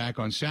heading back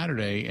on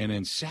Saturday. And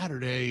then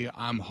Saturday,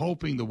 I'm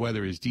hoping the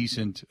weather is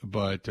decent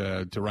but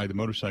to ride the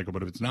motorcycle.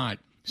 But if it's not,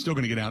 still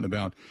going to get out and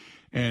about.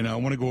 And I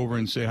want to go over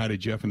and say hi to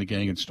Jeff and the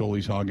gang at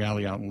Stoley's Hog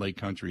Alley out in Lake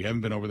Country.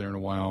 Haven't been over there in a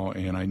while.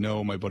 And I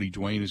know my buddy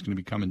Dwayne is going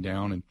to be coming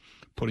down and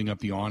putting up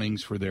the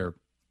awnings for their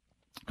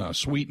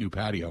sweet new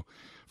patio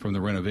from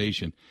the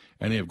renovation.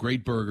 And they have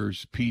great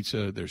burgers,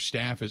 pizza. Their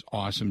staff is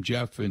awesome.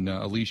 Jeff and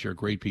Alicia are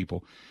great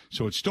people.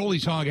 So it's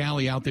Stoley's Hog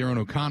Alley out there in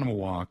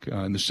Oconomowoc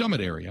in the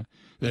Summit area.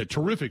 That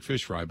terrific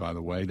fish fry, by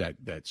the way.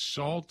 That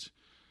salt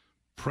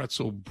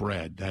pretzel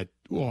bread, that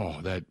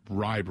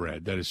rye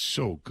bread, that is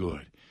so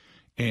good.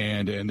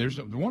 And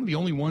there's one of the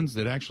only ones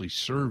that actually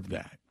serve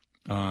that.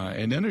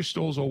 And then there's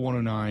Stoll's Old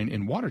 109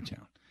 in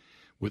Watertown.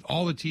 With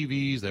all the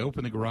TVs, they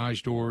open the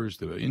garage doors,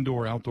 the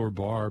indoor-outdoor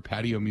bar,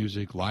 patio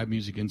music, live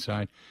music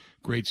inside.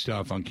 Great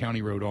stuff on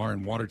County Road R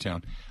in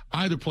Watertown.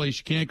 Either place,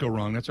 you can't go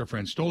wrong. That's our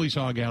friend Stoley's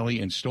Hog Alley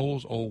and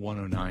Stoll's Old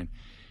 109.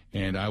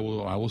 And I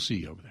will see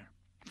you over there,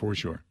 for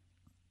sure.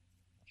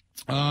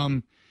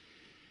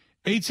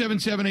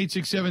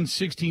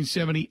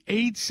 877-867-1670,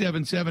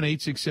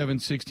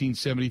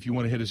 877-867-1670. If you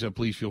want to hit us up,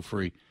 please feel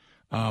free.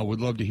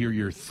 Would love to hear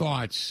your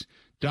thoughts.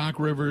 Doc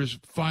Rivers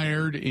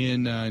fired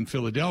in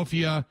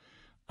Philadelphia.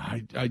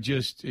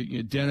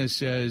 Dennis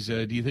says,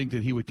 do you think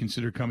that he would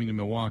consider coming to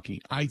Milwaukee?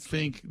 I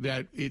think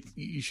that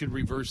you should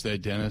reverse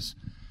that, Dennis.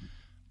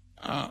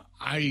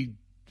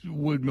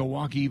 Would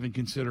Milwaukee even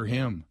consider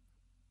him?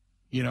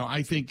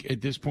 I think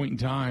at this point in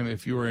time,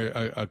 if you're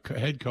a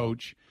head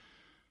coach,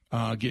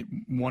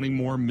 wanting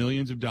more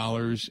millions of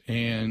dollars,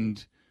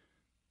 and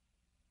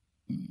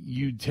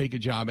you'd take a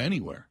job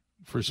anywhere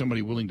for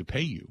somebody willing to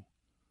pay you.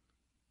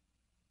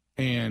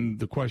 And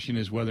the question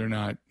is whether or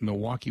not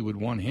Milwaukee would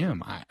want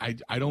him.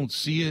 I don't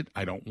see it.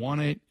 I don't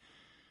want it.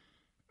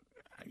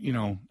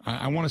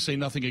 I want to say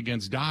nothing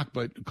against Doc,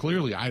 but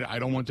clearly I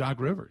don't want Doc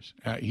Rivers.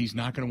 He's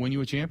not going to win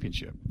you a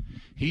championship.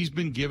 He's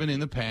been given in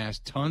the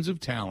past tons of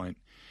talent,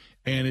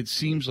 and it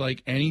seems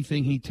like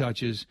anything he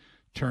touches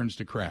turns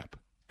to crap.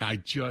 I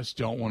just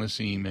don't want to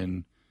see him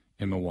in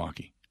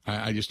Milwaukee.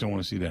 I just don't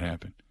want to see that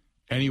happen.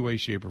 Any way,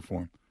 shape, or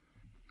form.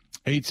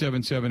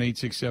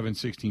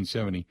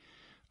 877-867-1670.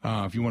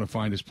 If you want to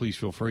find us, please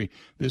feel free.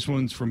 This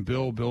one's from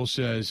Bill. Bill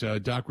says,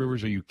 Doc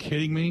Rivers, are you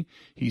kidding me?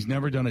 He's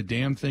never done a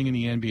damn thing in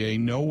the NBA.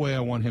 No way I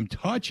want him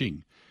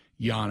touching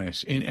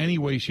Giannis in any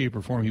way, shape,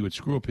 or form. He would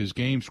screw up his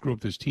game, screw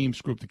up his team,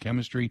 screw up the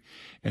chemistry,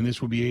 and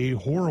this would be a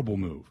horrible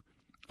move.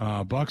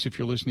 Bucks, if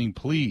you're listening,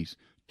 please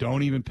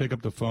don't even pick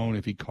up the phone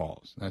if he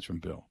calls. That's from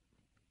Bill.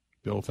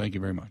 Bill, thank you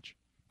very much.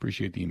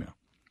 Appreciate the email.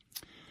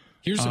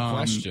 Here's a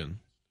question.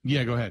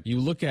 Yeah, go ahead.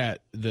 You look at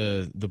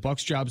the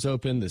Bucks job's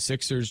open, the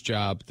Sixers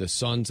job, the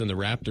Suns and the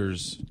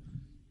Raptors,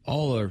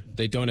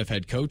 they don't have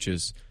head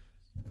coaches.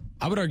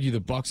 I would argue the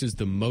Bucks is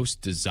the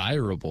most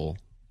desirable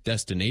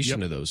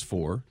destination of those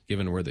four,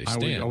 given where they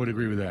stand. I would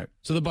agree with that.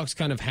 So the Bucks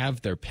kind of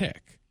have their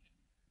pick,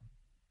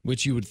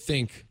 which you would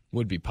think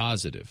would be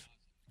positive,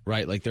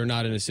 right? Like they're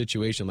not in a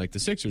situation like the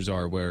Sixers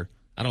are where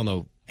I don't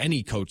know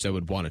any coach that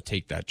would want to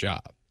take that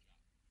job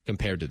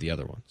compared to the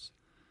other ones.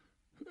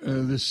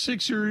 The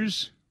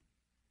Sixers...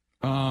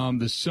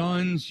 the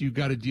Suns, you've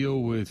got to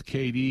deal with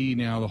KD.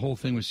 Now, the whole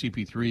thing with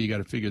CP3, you got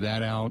to figure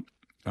that out.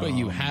 But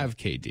you have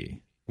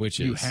KD, which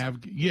is... you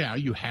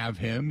have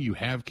him, you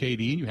have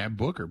KD, and you have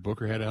Booker.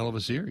 Booker had a hell of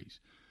a series.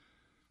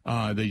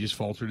 They just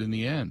faltered in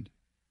the end.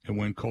 It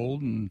went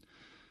cold and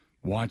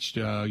watched,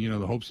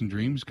 the hopes and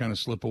dreams kind of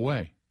slip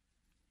away.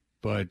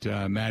 But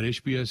Matt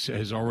Ishbia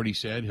has already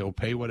said he'll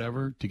pay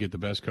whatever to get the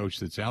best coach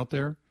that's out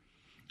there.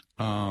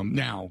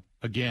 Now,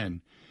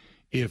 again,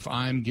 if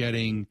I'm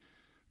getting...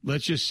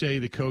 Let's just say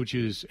the coach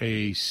is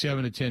a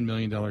 $7 to $10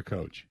 million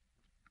coach,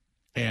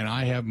 and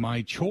I have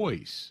my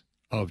choice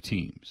of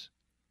teams.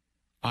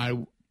 I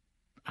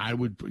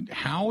would.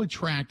 How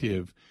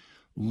attractive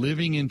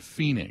living in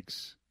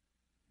Phoenix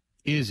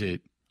is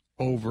it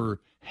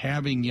over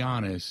having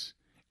Giannis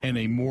and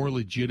a more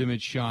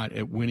legitimate shot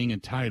at winning a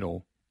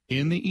title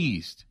in the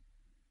East?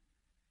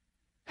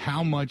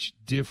 How much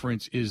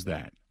difference is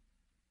that?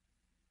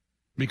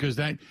 Because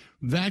that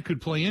could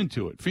play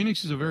into it.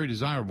 Phoenix is a very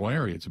desirable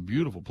area. It's a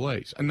beautiful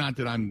place. And not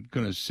that I'm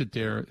going to sit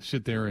there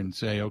and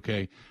say,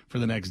 okay, for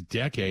the next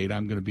decade,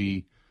 I'm going to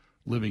be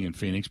living in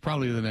Phoenix,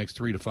 probably the next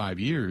 3 to 5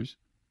 years.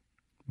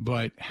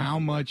 But how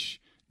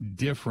much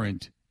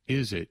different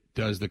is it?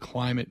 Does the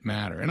climate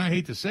matter? And I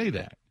hate to say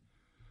that.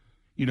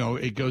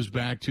 It goes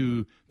back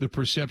to the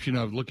perception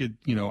of, look at,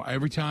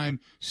 every time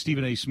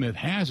Stephen A. Smith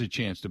has a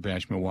chance to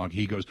bash Milwaukee,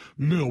 he goes,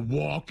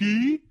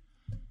 Milwaukee?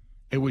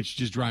 Which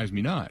just drives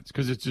me nuts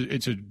because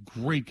it's a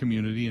great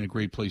community and a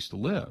great place to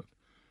live.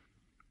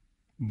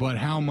 But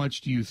how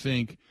much do you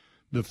think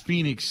the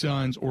Phoenix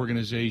Suns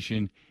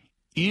organization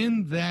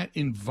in that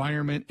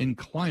environment and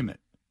climate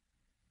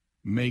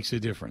makes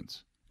a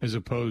difference as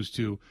opposed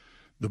to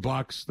the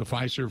Bucks, the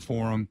Fiserv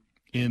Forum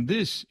in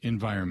this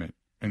environment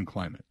and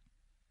climate?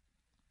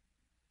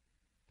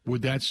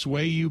 Would that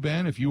sway you,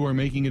 Ben, if you are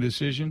making a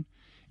decision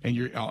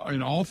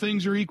and all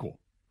things are equal?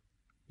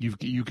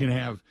 You can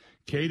have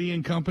KD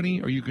and company,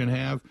 or you can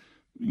have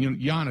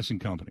Giannis and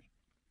company.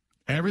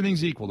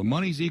 Everything's equal. The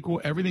money's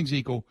equal. Everything's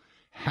equal.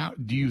 How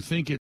do you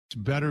think it's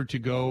better to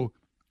go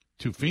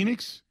to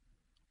Phoenix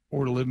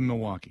or to live in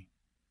Milwaukee?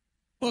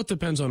 Well, it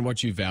depends on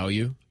what you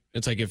value.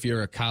 It's like if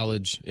you're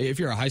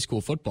a high school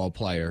football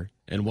player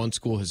and one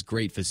school has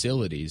great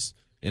facilities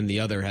and the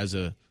other has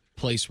a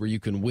place where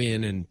you can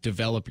win and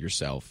develop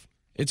yourself.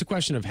 It's a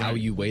question of how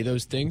you weigh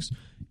those things.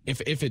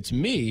 If it's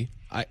me,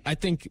 I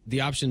think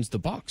the option's the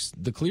Bucks.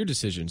 The clear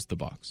decision's the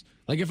Bucks.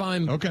 Like if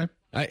I'm okay,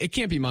 it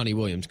can't be Monty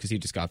Williams because he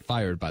just got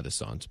fired by the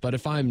Suns. But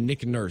if I'm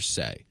Nick Nurse,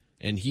 say,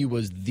 and he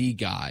was the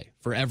guy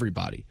for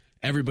everybody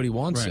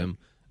wants him,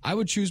 I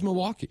would choose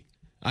Milwaukee.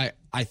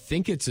 I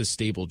think it's a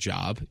stable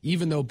job,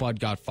 even though Bud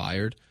got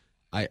fired.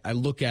 I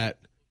look at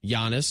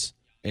Giannis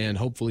and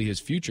hopefully his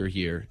future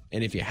here,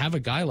 and if you have a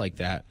guy like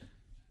that,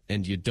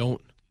 and you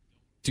don't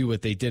do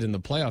what they did in the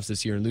playoffs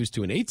this year and lose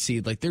to an 8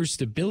 seed, like there's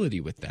stability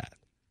with that.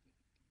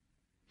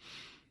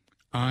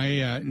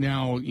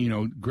 Now,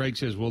 Greg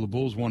says, well, the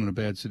Bulls won in a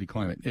bad city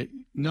climate.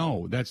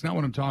 No, that's not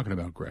what I'm talking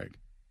about, Greg.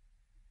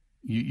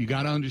 You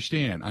got to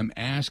understand. I'm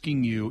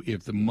asking you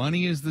if the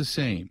money is the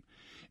same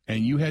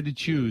and you had to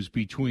choose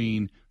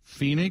between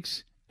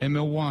Phoenix and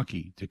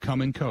Milwaukee to come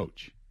and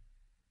coach,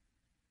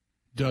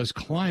 does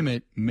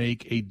climate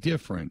make a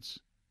difference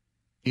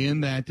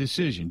in that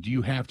decision? Do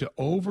you have to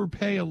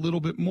overpay a little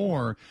bit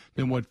more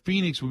than what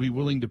Phoenix would be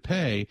willing to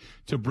pay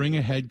to bring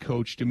a head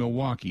coach to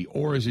Milwaukee?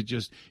 Or is it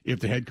just if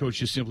the head coach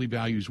just simply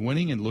values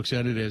winning and looks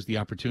at it as the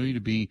opportunity to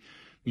be,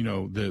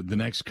 the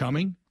next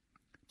coming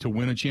to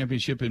win a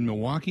championship in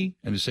Milwaukee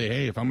and to say,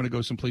 hey, if I'm going to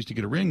go someplace to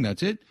get a ring,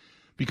 that's it?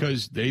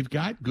 Because they've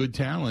got good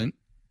talent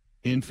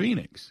in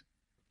Phoenix.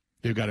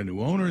 They've got a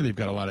new owner. They've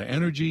got a lot of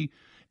energy,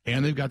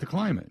 and they've got the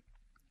climate.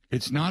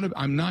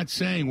 I'm not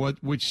saying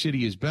which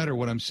city is better.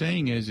 What I'm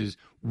saying is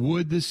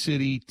would the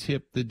city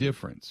tip the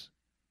difference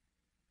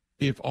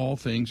if all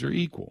things are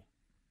equal?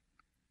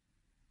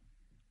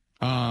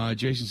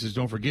 Jason says,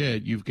 don't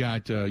forget, you've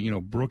got,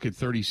 Brooke at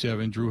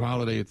 37, Drew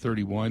Holiday at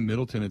 31,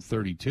 Middleton at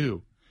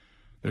 32.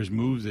 There's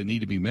moves that need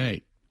to be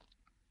made.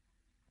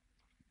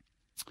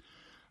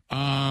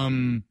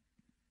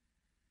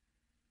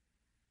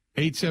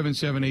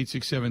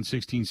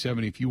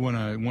 877-867-1670. If you want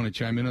to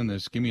chime in on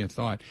this, give me a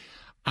thought.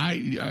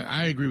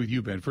 I agree with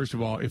you, Ben. First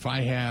of all, if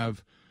I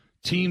have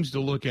teams to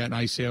look at and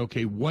I say,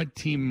 okay, what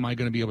team am I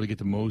going to be able to get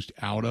the most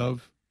out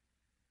of?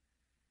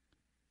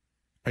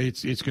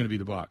 It's going to be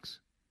the Bucks,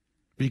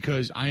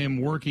 because I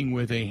am working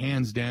with a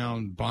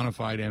hands-down bona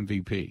fide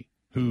MVP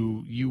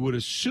who you would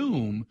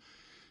assume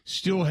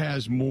still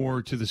has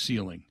more to the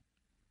ceiling.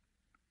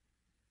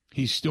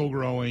 He's still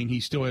growing.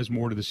 He still has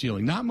more to the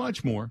ceiling. Not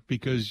much more,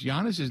 because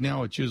Giannis is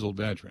now a chiseled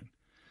veteran,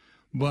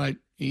 but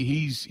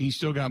he's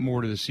still got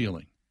more to the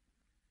ceiling.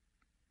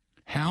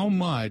 How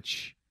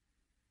much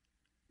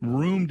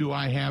room do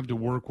I have to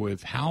work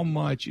with? How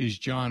much is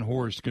John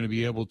Horst going to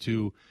be able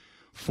to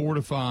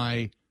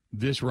fortify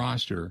this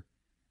roster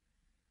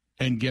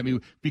and get me?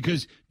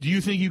 Because do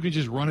you think you can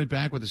just run it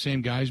back with the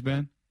same guys,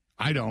 Ben?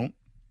 I don't.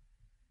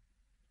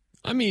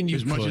 I mean, you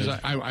as could.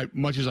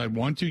 Much as I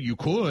want to, you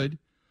could,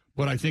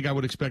 but I think I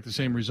would expect the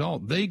same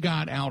result. They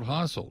got out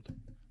hustled.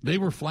 They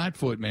were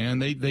flat-foot, man.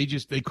 They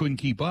couldn't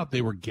keep up.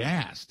 They were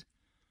gassed.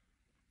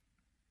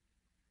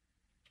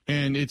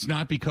 And it's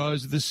not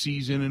because of the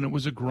season and it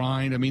was a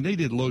grind. I mean, they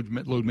did load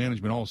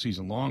management all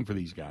season long for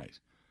these guys.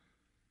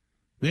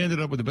 They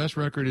ended up with the best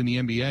record in the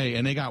NBA,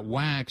 and they got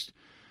waxed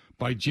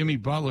by Jimmy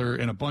Butler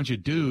and a bunch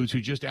of dudes who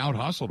just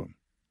out-hustled them.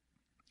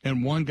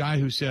 And one guy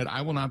who said,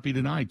 I will not be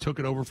denied, took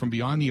it over from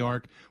beyond the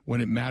arc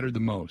when it mattered the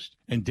most.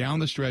 And down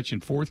the stretch in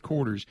fourth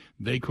quarters,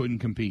 they couldn't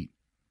compete.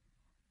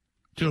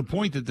 To the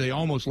point that they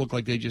almost looked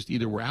like they just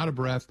either were out of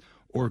breath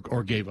or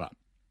gave up.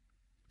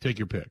 Take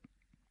your pick.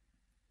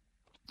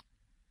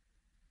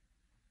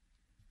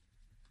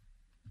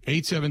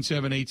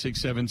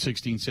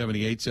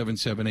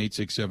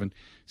 877-867-1670,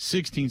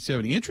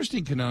 877-867-1670.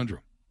 Interesting conundrum.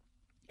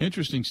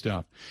 Interesting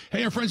stuff.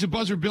 Hey, our friends at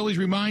Buzzard Billy's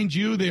remind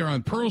you they are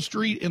on Pearl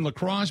Street in La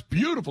Crosse.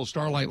 Beautiful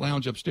Starlight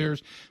Lounge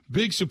upstairs.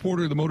 Big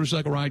supporter of the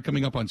motorcycle ride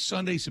coming up on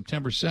Sunday,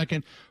 September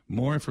 2nd.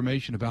 More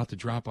information about the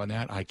drop on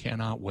that. I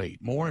cannot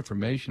wait. More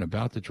information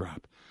about the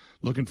drop.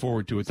 Looking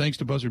forward to it. Thanks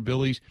to Buzzard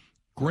Billy's.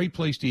 Great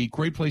place to eat,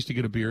 great place to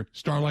get a beer.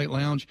 Starlight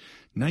Lounge,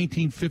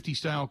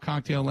 1950-style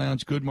cocktail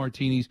lounge, good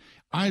martinis.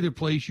 Either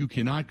place, you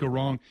cannot go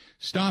wrong.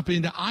 Stop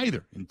into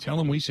either and tell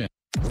them we sent.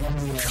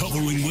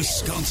 Covering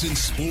Wisconsin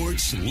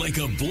sports like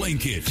a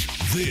blanket,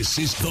 this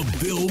is the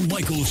Bill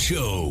Michaels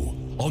Show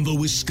on the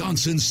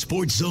Wisconsin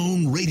Sports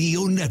Zone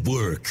Radio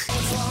Network.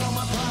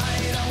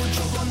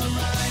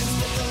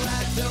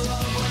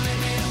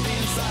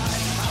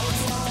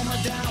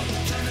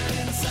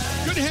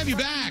 Good to have you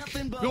back.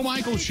 Bill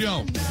Michaels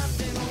Show.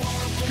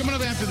 Coming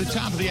up after the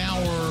top of the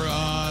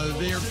hour,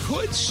 there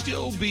could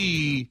still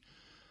be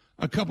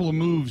a couple of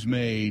moves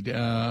made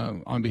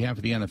on behalf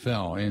of the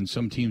NFL, and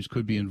some teams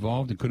could be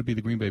involved, and could it be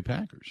the Green Bay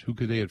Packers? Who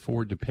could they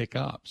afford to pick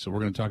up? So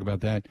we're going to talk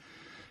about that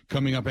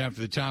coming up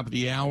after the top of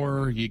the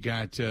hour. You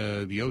got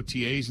the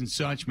OTAs and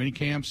such. Mini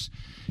camps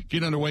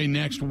get underway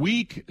next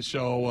week,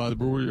 so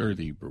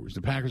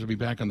the Packers will be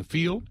back on the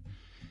field,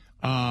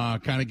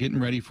 kind of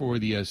getting ready for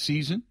the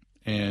season.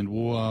 And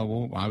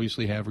we'll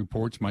obviously have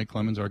reports. Mike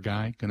Clemens, our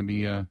guy, going to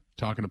be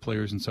talking to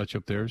players and such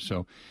up there.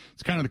 So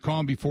it's kind of the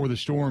calm before the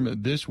storm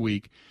this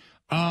week.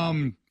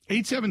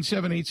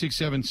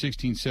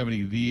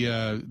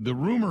 877-867-1670. The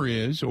rumor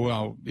is,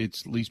 well,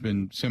 it's at least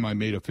been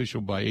semi-made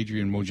official by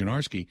Adrian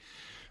Wojnarowski,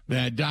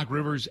 that Doc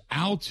Rivers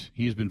out.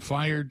 He has been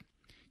fired.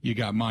 You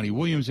got Monty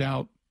Williams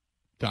out.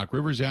 Doc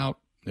Rivers out.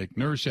 Nick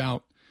Nurse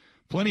out.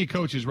 Plenty of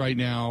coaches right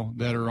now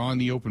that are on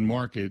the open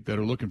market that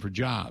are looking for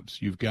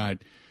jobs. You've got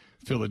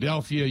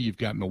Philadelphia, you've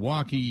got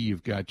Milwaukee,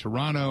 you've got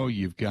Toronto,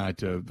 you've got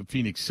the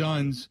Phoenix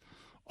Suns,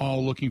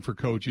 all looking for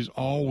coaches,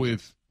 all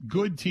with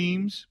good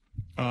teams.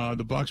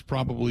 The Bucks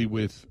probably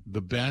with the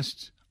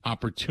best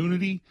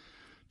opportunity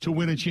to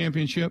win a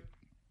championship.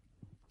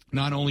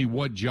 Not only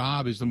what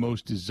job is the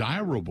most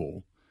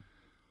desirable,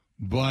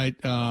 but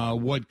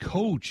what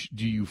coach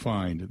do you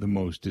find the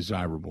most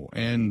desirable?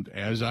 And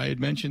as I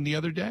had mentioned the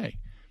other day,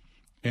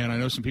 and I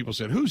know some people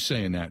said, who's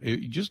saying that?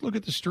 Just look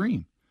at the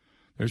stream.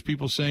 There's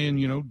people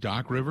saying,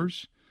 Doc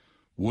Rivers,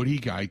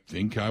 I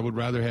think I would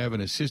rather have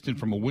an assistant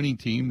from a winning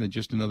team than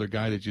just another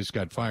guy that just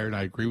got fired.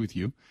 I agree with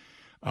you.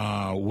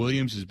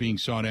 Williams is being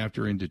sought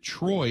after in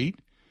Detroit.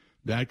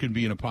 That could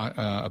be an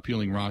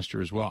appealing roster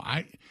as well.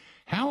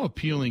 How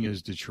appealing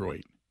is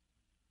Detroit?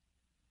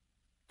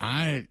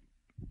 They're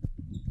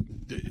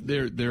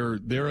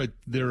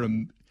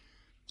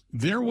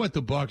what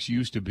the Bucks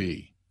used to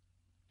be.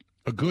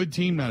 A good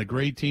team, not a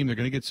great team. They're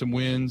going to get some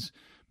wins.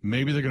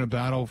 Maybe they're going to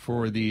battle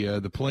for the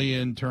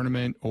play-in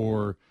tournament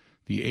or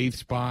the 8th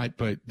spot,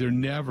 but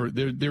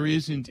there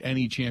isn't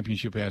any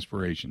championship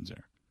aspirations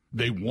there.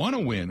 They want to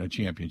win a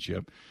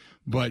championship,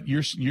 but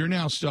you're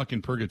now stuck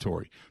in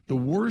purgatory. The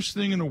worst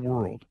thing in the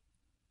world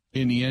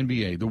in the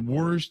NBA, the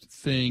worst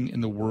thing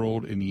in the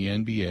world in the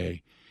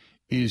NBA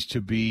is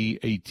to be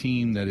a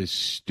team that is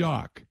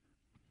stuck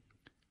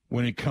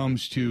when it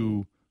comes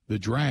to the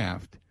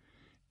draft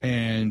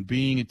and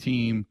being a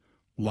team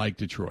like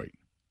Detroit.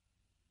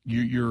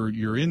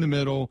 You're in the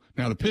middle.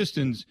 Now, the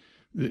Pistons,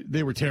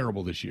 they were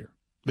terrible this year.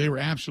 They were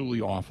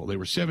absolutely awful. They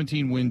were a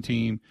 17-win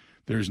team.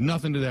 There's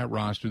nothing to that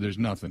roster. There's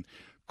nothing.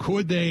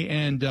 Could they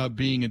end up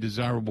being a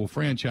desirable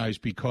franchise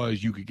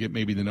because you could get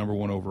maybe the number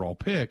 1 overall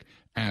pick?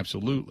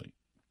 Absolutely.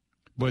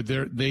 But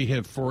they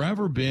have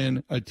forever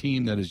been a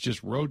team that has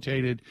just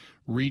rotated,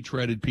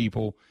 retreaded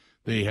people.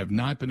 They have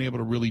not been able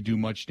to really do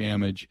much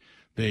damage.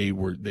 They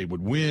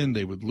would win,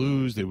 they would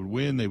lose, they would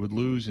win, they would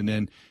lose, and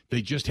then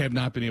they just have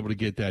not been able to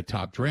get that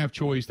top draft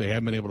choice. They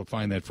haven't been able to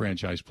find that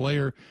franchise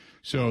player.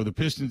 So the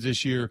Pistons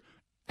this year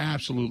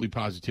absolutely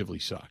positively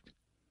sucked.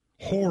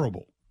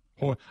 Horrible.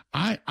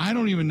 I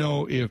don't even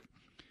know if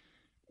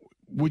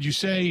 – would you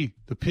say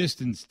the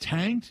Pistons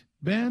tanked,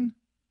 Ben,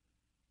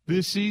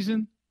 this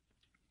season?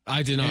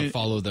 I did not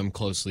follow them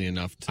closely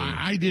enough to.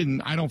 I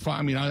didn't. I don't.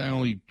 I mean, I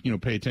only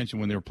pay attention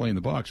when they were playing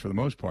the Bucks for the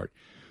most part.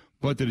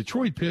 But the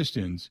Detroit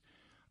Pistons,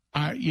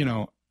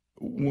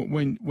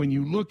 when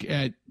you look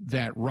at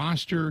that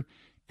roster,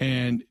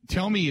 and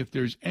tell me if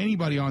there's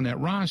anybody on that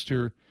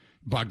roster,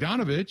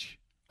 Bogdanovich,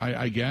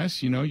 I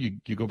guess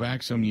you go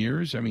back some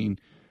years. I mean,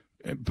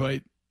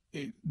 but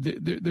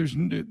there's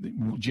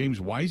James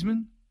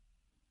Wiseman,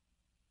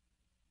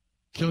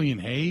 Killian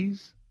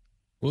Hayes.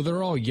 Well,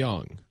 they're all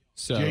young.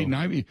 So Jaden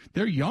Ivey,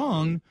 they're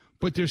young,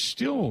 but there's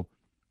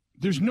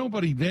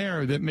nobody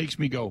there that makes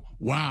me go,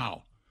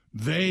 wow,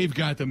 they've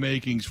got the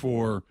makings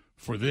for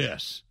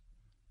this.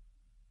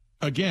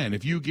 Again,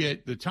 if you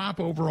get the top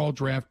overall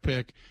draft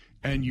pick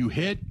and you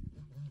hit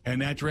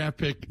and that draft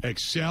pick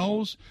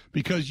excels,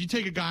 because you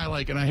take a guy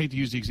like, and I hate to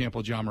use the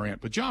example of John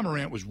Morant, but John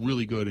Morant was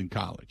really good in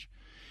college.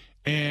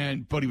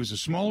 But he was a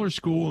smaller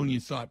school, and you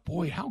thought,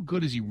 boy, how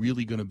good is he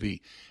really going to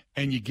be?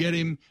 And you get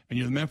him, and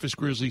you're the Memphis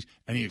Grizzlies,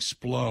 and he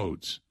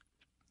explodes.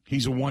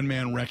 He's a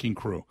one-man wrecking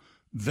crew.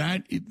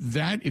 That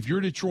if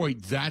you're Detroit,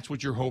 that's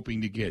what you're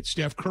hoping to get.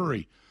 Steph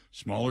Curry,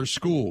 smaller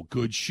school,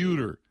 good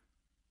shooter.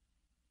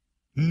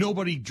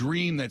 Nobody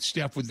dreamed that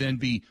Steph would then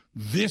be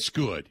this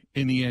good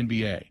in the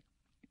NBA.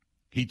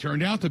 He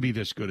turned out to be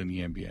this good in the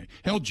NBA.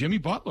 Hell, Jimmy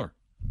Butler.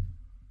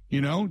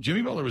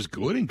 Jimmy Butler was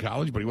good in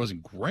college, but he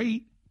wasn't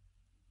great.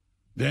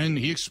 Then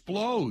he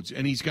explodes,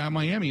 and he's got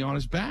Miami on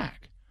his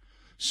back.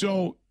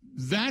 So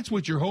that's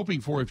what you're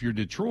hoping for if you're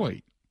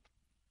Detroit.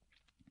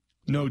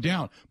 No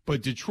doubt.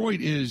 But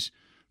Detroit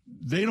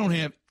they don't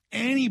have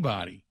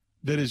anybody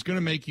that is going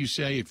to make you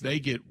say if they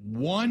get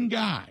one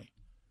guy,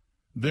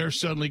 they're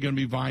suddenly going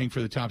to be vying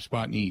for the top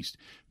spot in the East.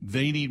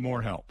 They need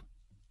more help.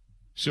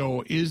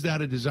 So is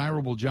that a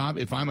desirable job?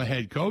 If I'm a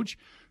head coach,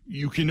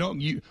 you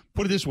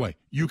put it this way,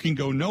 you can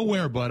go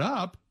nowhere but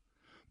up,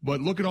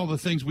 but look at all the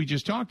things we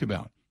just talked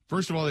about.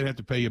 First of all, they'd have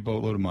to pay you a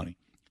boatload of money.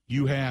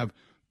 You have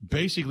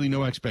basically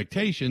no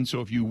expectation, so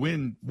if you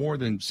win more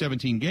than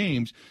 17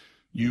 games,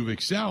 you've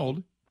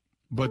excelled,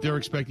 but they're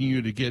expecting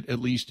you to get at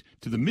least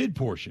to the mid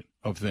portion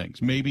of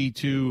things, maybe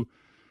to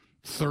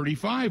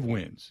 35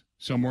 wins,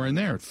 somewhere in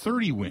there,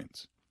 30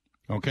 wins,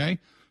 okay?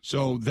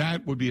 So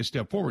that would be a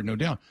step forward, no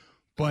doubt.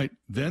 But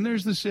then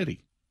there's the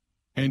city,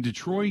 and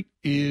Detroit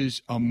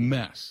is a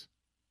mess.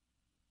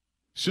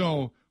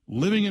 So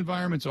living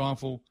environment's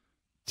awful,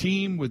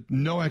 team with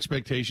no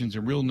expectations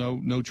and real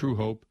no true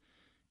hope,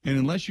 and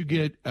unless you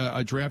get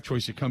a draft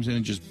choice that comes in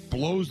and just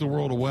blows the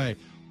world away,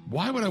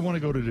 why would I want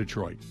to go to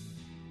Detroit?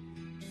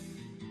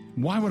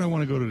 Why would I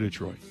want to go to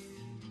Detroit?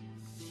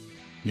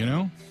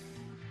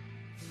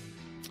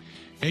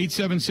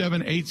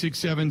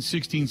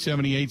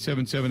 877-867-1670,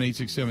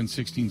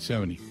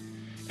 877-867-1670.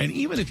 And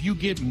even if you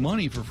get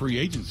money for free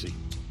agency,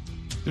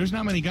 there's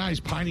not many guys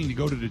pining to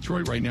go to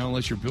Detroit right now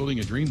unless you're building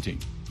a dream team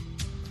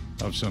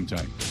of some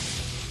type.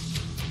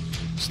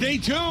 Stay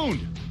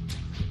tuned.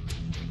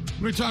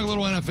 We're going to talk a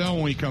little NFL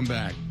when we come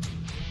back.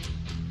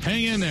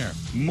 Hang in there.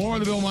 More of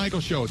the Bill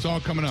Michaels Show. It's all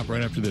coming up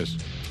right after this.